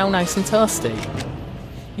side. You're now nice and toasty.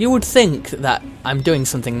 You would think that I'm doing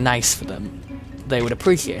something nice for them. They would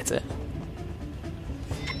appreciate it.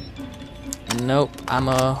 Nope,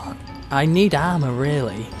 ammo. I need armour,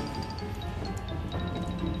 really.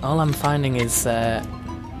 All I'm finding is a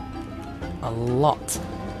lot.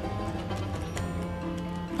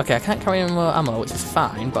 Okay, I can't carry any more ammo, which is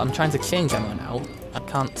fine, but I'm trying to change ammo now. I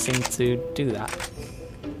can't seem to do that.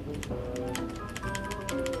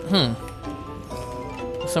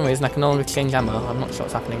 For some reason I can no longer change ammo. I'm not sure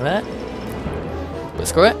what's happening there. But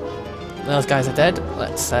screw it. Those guys are dead.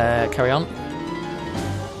 Let's carry on.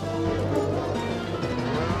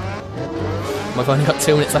 We've only got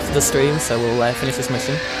 2 minutes left of the stream, so we'll finish this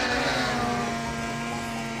mission.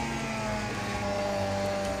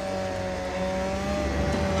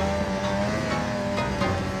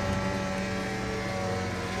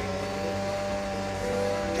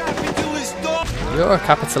 You're a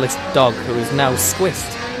capitalist dog who is now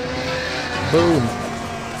squished. Boom.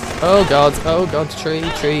 Oh god, tree.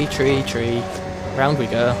 Round we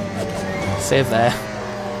go. Save there.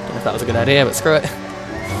 Don't know if that was a good idea, but screw it.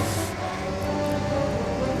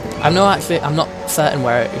 I'm not certain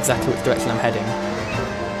exactly which direction I'm heading.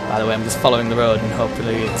 By the way, I'm just following the road and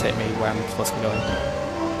hopefully it'll take me where I'm supposed to be going.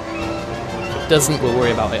 If it doesn't, we'll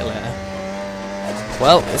worry about it later.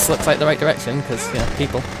 Well, this looks like the right direction, because, you know,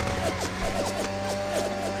 people.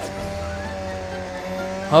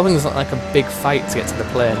 I'm hoping there's not like a big fight to get to the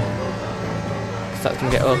plane. Because that's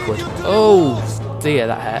going to get awkward. Oh dear,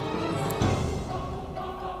 that hurt.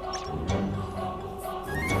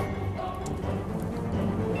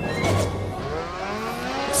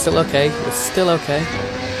 Still okay, we're still okay.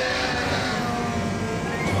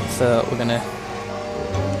 So we're gonna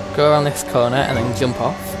go around this corner and then jump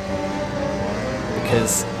off.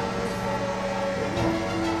 Because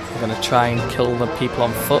we're gonna try and kill the people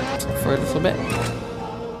on foot for a little bit.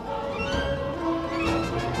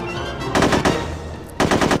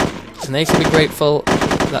 And they should be grateful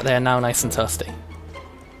that they are now nice and toasty.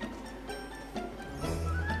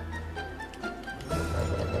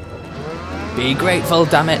 Be grateful,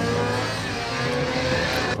 damn it!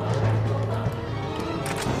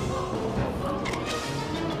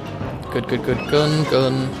 Good, good, good. Gun,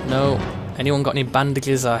 gun. No. Anyone got any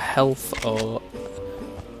bandages or health or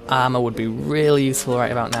armour would be really useful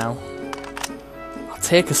right about now. I'll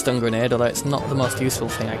take a stun grenade, although it's not the most useful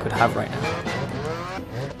thing I could have right now.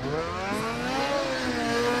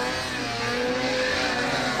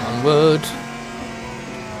 Onward.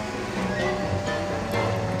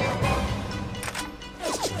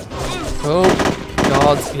 Oh,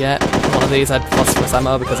 God, yeah. One of these had phosphorus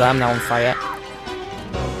ammo because I'm now on fire.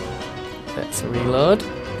 Let's reload.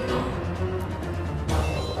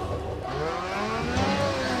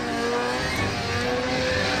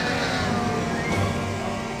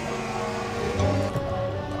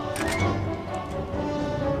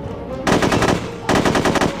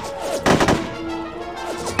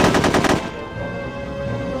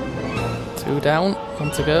 Two down,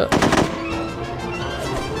 one to go.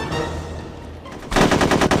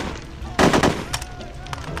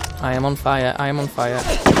 I am on fire, I am on fire.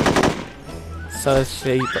 So is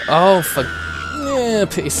she, but oh, for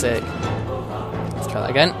pity's sake. Let's try that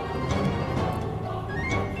again.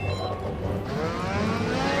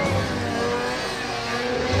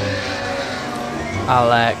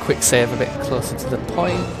 I'll quick save a bit closer to the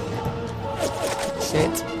point.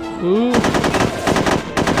 Shit. Ooh.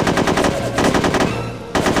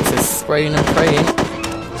 This is spraying and praying.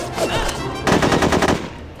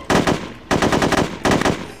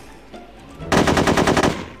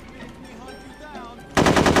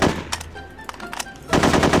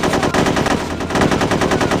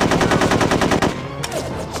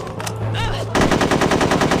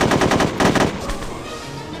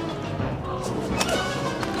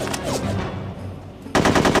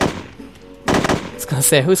 I was gonna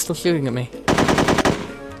say, who's still shooting at me?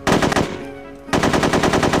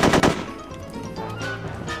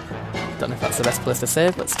 Don't know if that's the best place to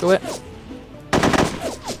save, let's do it.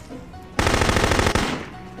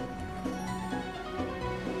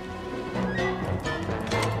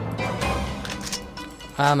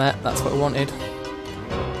 Ah, mate, that's what I wanted.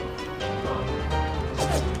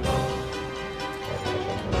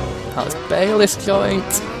 Now let's bail this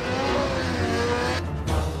joint.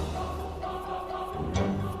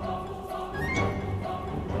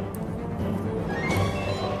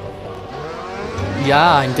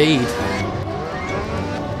 Yeah, indeed.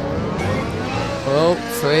 Oh,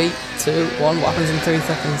 3, 2, 1. What happens in 3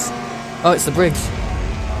 seconds? Oh, it's the bridge.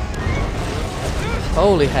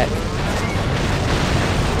 Holy heck.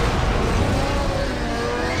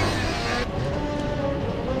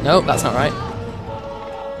 Nope, that's not right.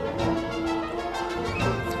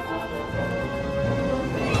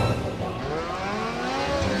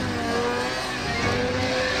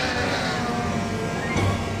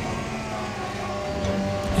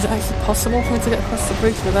 Is it actually possible for me to get across the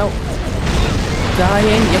bridge without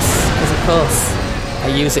dying? Yes, because of course. I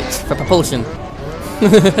use it for propulsion.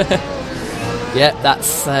 Yeah,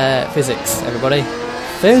 that's physics, everybody.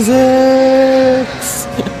 Physics!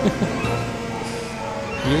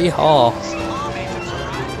 Yeehaw.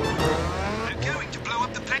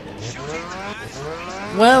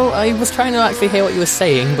 Well, I was trying to actually hear what you were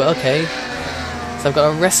saying, but okay. So I've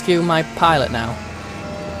got to rescue my pilot now.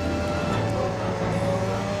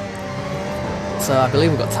 So I believe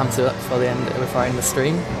we've got time to before I end the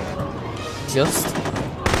stream. Just.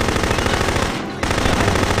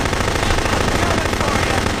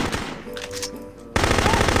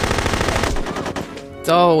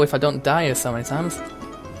 Oh, if I don't die so many times.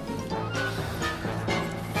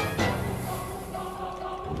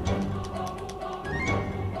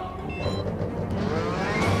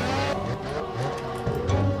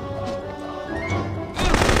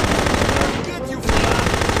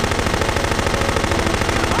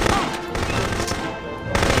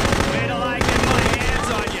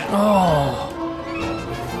 Oh,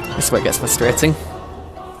 this is where it gets frustrating.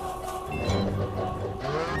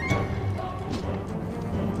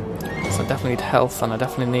 So I definitely need health, and I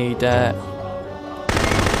definitely need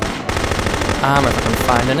armor if I can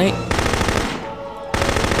find any.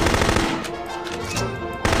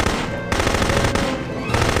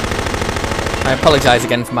 I apologise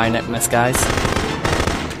again for my ineptness, guys.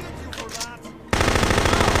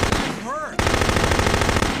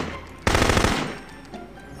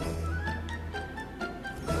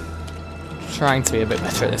 Trying to be a bit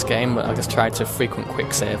better at this game, but I'll just try to frequent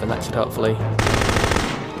quick save, and that should hopefully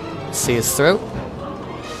see us through.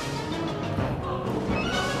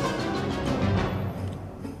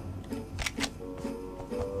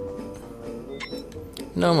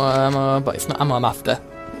 No more ammo, but it's not ammo I'm after.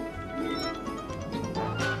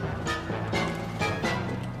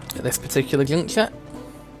 At this particular juncture.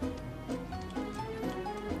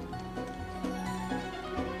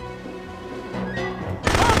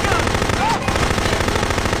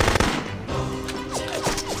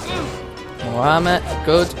 More armour,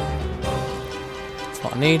 good. That's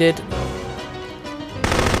what I needed.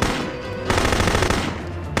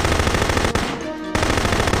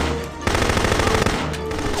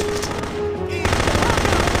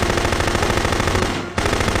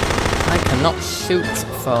 I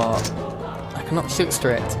cannot shoot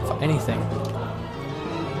straight for anything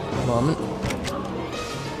at the moment.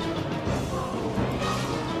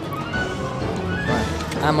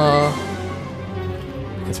 Right, ammo.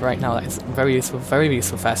 Because right now that is very useful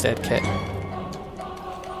first aid kit.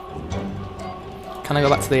 Can I go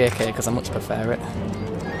back to the AK because I much prefer it?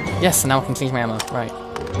 Yes, now I can change my ammo. Right,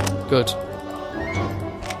 good.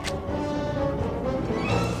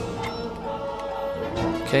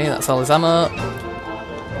 Okay, that's all his ammo.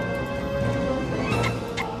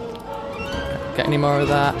 Get any more of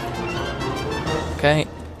that? Okay.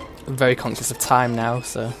 I'm very conscious of time now,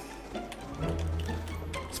 so...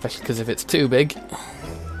 Especially because if it's too big,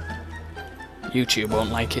 YouTube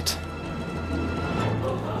won't like it.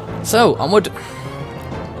 So, onward!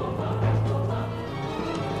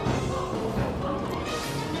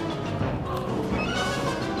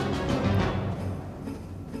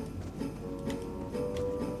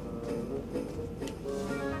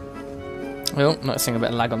 Oh, noticing a bit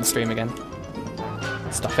of lag on the stream again.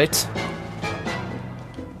 Stop it.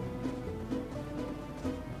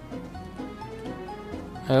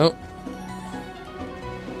 Oh.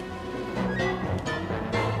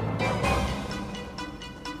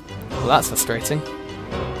 Well, that's frustrating.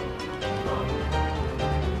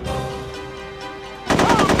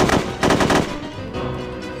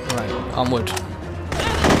 Right, onward.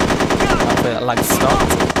 Hopefully that lag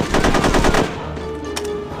stopped.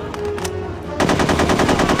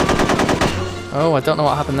 Oh, I don't know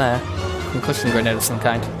what happened there. Concussion grenade of some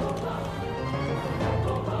kind.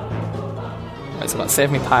 Right, so let's save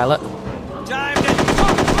me pilot.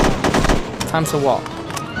 Time to what?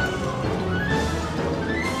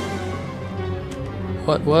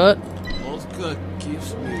 What?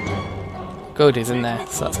 Good, he's in there,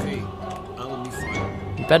 so that's good.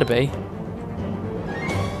 You better be.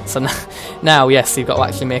 So now, yes, you've got to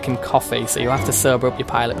actually make him coffee, so you have to sober up your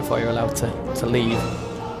pilot before you're allowed to leave.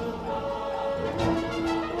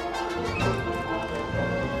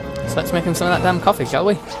 So let's make him some of that damn coffee, shall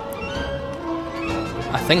we?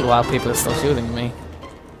 I think while people are still shooting at me.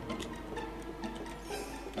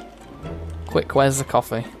 Quick, where's the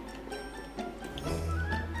coffee?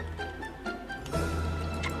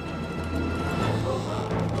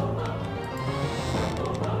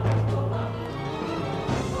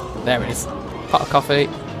 There it is. Pot of coffee.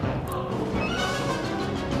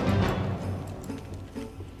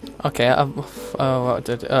 Okay, right,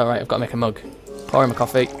 I've got to make a mug. Pour him a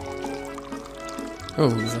coffee. Ooh.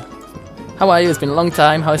 How are you? It's been a long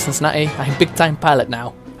time. How is Cincinnati? I'm a big-time pilot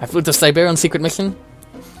now. I flew to Sibera on secret mission.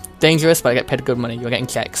 Dangerous, but I get paid good money. You're getting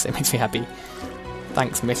checks. It makes me happy.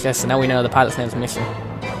 Thanks, Misha. So now we know the pilot's name is Misha.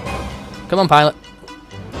 Come on, pilot.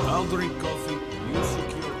 I'll drink coffee. You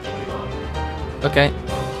secure plate. Okay.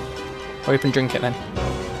 Hurry up and drink it then.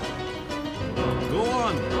 Go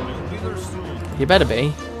on. I'll be there soon. You better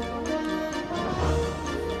be.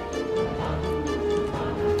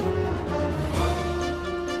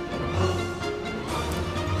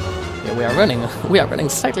 Yeah, we are running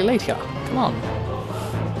slightly late here. Come on.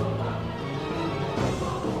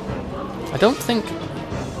 I don't think...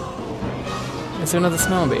 Is there another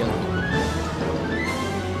snowmobile?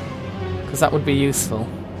 Because that would be useful.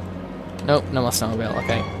 Nope, no more snowmobile,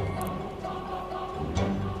 okay.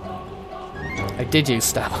 I did use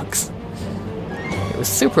Starbucks. It was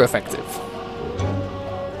super effective.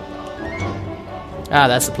 Ah,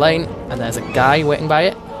 there's the plane, and there's a guy waiting by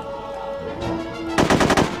it.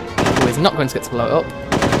 Who is not going to get to blow it up.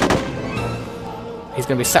 He's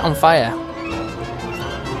going to be set on fire.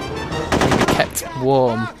 And be kept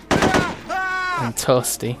warm. And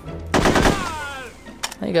toasty.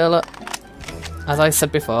 There you go, look. As I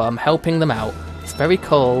said before, I'm helping them out. It's very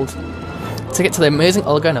cold. Ticket to the amazing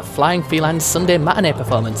organ of Flying Feline's Sunday matinee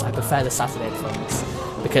performance. I prefer the Saturday performance,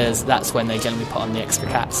 because that's when they generally put on the extra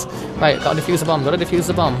cats. Right, gotta defuse the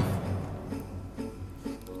bomb,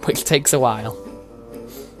 which takes a while.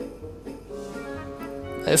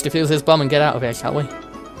 Let's defuse this bomb and get out of here, shall we?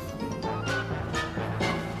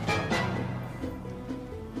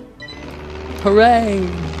 Hooray!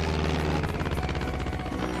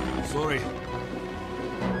 Sorry.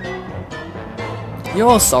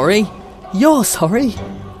 You're sorry? You're sorry?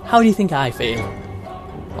 How do you think I feel?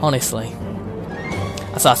 Honestly.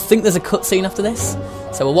 So I think there's a cutscene after this,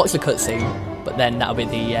 so we'll watch the cutscene, but then that'll be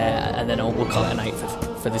the, and then we'll call it a night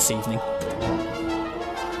for this evening.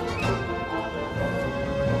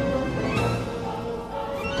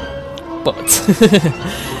 But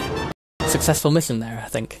successful mission there, I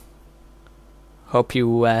think. Hope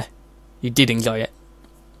you did enjoy it.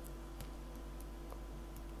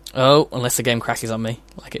 Oh, unless the game crashes on me,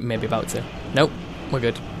 like it may be about to. Nope, we're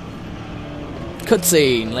good.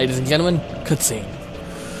 Cutscene, ladies and gentlemen, cutscene.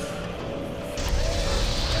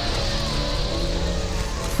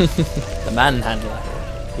 The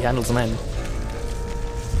manhandler. He handles men.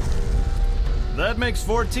 That makes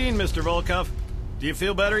 14, Mr. Volkov. Do you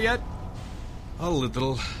feel better yet? A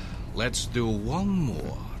little. Let's do one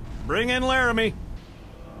more. Bring in Laramie.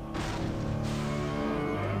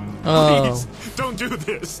 Oh, Please, don't do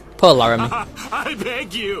this. poor Laramie. I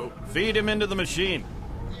beg you. Feed him into the machine.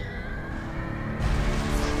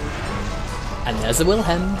 And there's a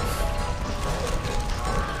Wilhelm.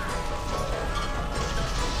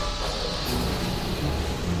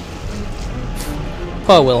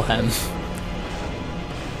 Poor Wilhelm.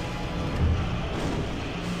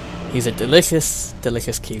 He's a delicious,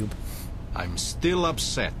 delicious cube. I'm still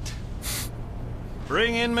upset.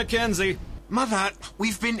 Bring in Mackenzie. Mother,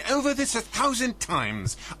 we've been over this 1,000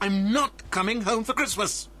 times. I'm not coming home for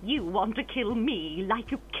Christmas. You want to kill me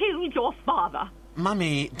like you killed your father.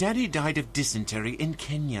 Mummy, Daddy died of dysentery in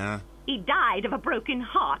Kenya. He died of a broken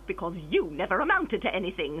heart because you never amounted to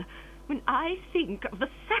anything. When I think of the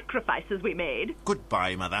sacrifices we made...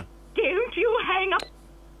 Goodbye, Mother. Don't you hang up...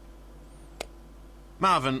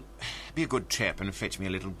 Marvin, be a good chap and fetch me a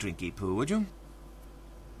little drinky poo, would you?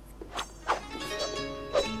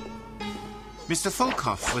 Mr.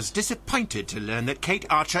 Volkov was disappointed to learn that Kate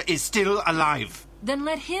Archer is still alive. Then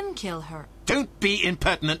let him kill her. Don't be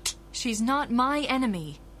impertinent. She's not my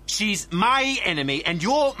enemy. She's my enemy and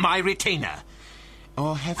you're my retainer.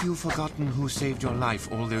 Or have you forgotten who saved your life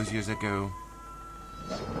all those years ago?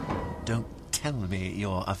 Don't tell me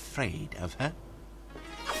you're afraid of her.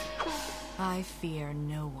 I fear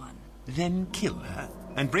no one. Then kill her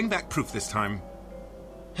and bring back proof this time.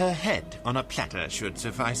 Her head on a platter should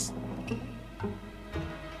suffice.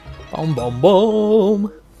 Boom, boom,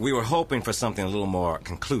 boom. We were hoping for something a little more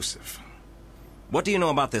conclusive. What do you know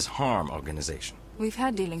about this H.A.R.M organization? We've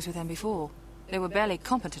had dealings with them before. They were barely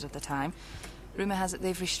competent at the time. Rumor has it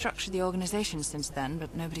they've restructured the organization since then,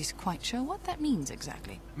 but nobody's quite sure what that means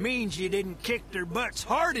exactly. Means you didn't kick their butts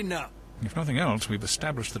hard enough. If nothing else, we've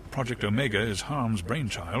established that Project Omega is H.A.R.M's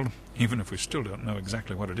brainchild, even if we still don't know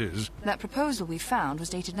exactly what it is. That proposal we found was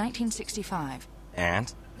dated 1965.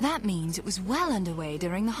 And? That means it was well underway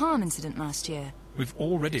during the H.A.R.M incident last year. We've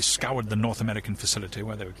already scoured the North American facility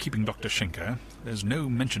where they were keeping Dr. Schenker. There's no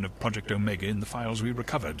mention of Project Omega in the files we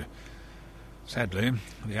recovered. Sadly,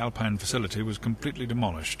 the Alpine facility was completely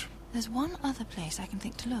demolished. There's one other place I can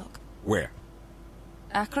think to look. Where?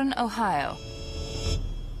 Akron, Ohio.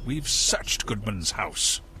 We've searched Goodman's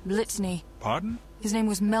house. Blitzney. Pardon? His name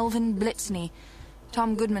was Melvin Blitzney.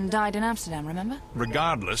 Tom Goodman died in Amsterdam, remember?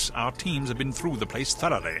 Regardless, our teams have been through the place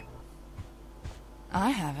thoroughly. I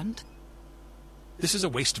haven't. This is a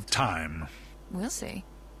waste of time. We'll see.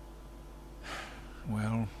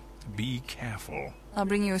 Well, be careful. I'll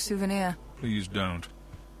bring you a souvenir. Please don't.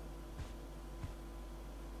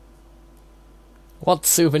 What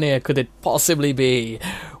souvenir could it possibly be?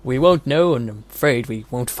 We won't know, and I'm afraid we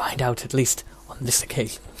won't find out, at least on this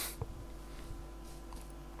occasion.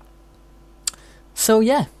 So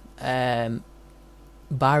yeah,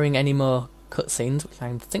 barring any more cutscenes, which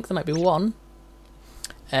I think there might be one,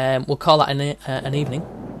 we'll call that an evening.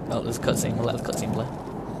 Oh, there's a cutscene, we'll let the cutscene play.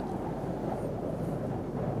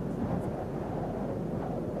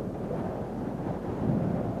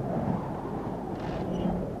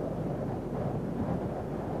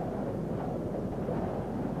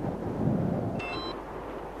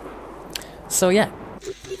 So yeah,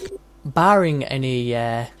 barring any,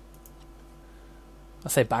 I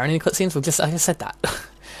say barring any cutscenes, I just said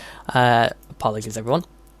that. Apologies everyone.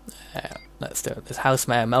 Let's do it. This house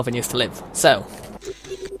where Melvin used to live. So,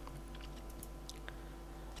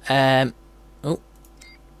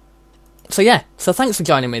 so yeah, so thanks for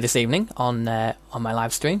joining me this evening on my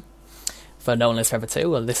live stream for No One Lives Forever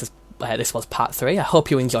 2. Well, this was part 3. I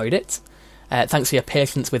hope you enjoyed it. Thanks for your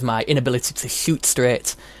patience with my inability to shoot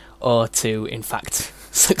straight, or to, in fact,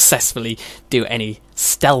 successfully do any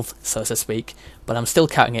stealth, so to speak, but I'm still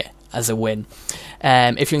counting it as a win.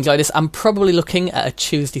 If you enjoy this, I'm probably looking at a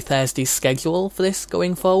Tuesday-Thursday schedule for this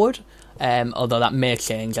going forward, although that may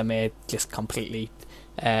change. I may just completely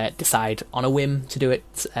decide on a whim to do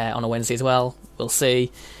it on a Wednesday as well. We'll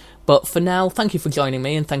see. But for now, thank you for joining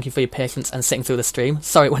me, and thank you for your patience and sitting through the stream.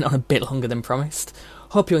 Sorry it went on a bit longer than promised.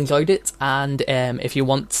 Hope you enjoyed it, and if you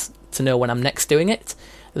want to know when I'm next doing it,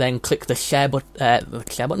 then click the share button.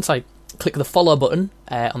 Click click the follow button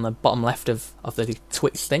on the bottom left of the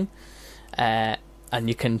Twitch thing, and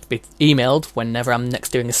you can be emailed whenever I'm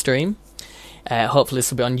next doing a stream. Hopefully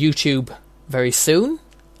this will be on YouTube very soon,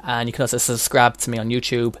 and you can also subscribe to me on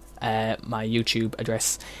YouTube. My YouTube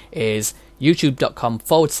address is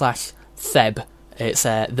youtube.com/Theb. It's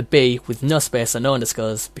the B with no space and no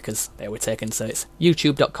underscores because they were taken, so it's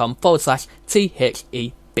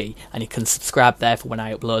youtube.com/THEB, and you can subscribe there for when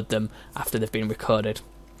I upload them after they've been recorded.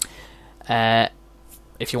 If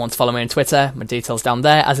you want to follow me on Twitter, my details down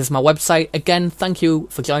there, as is my website. Again, thank you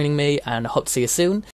for joining me, and I hope to see you soon.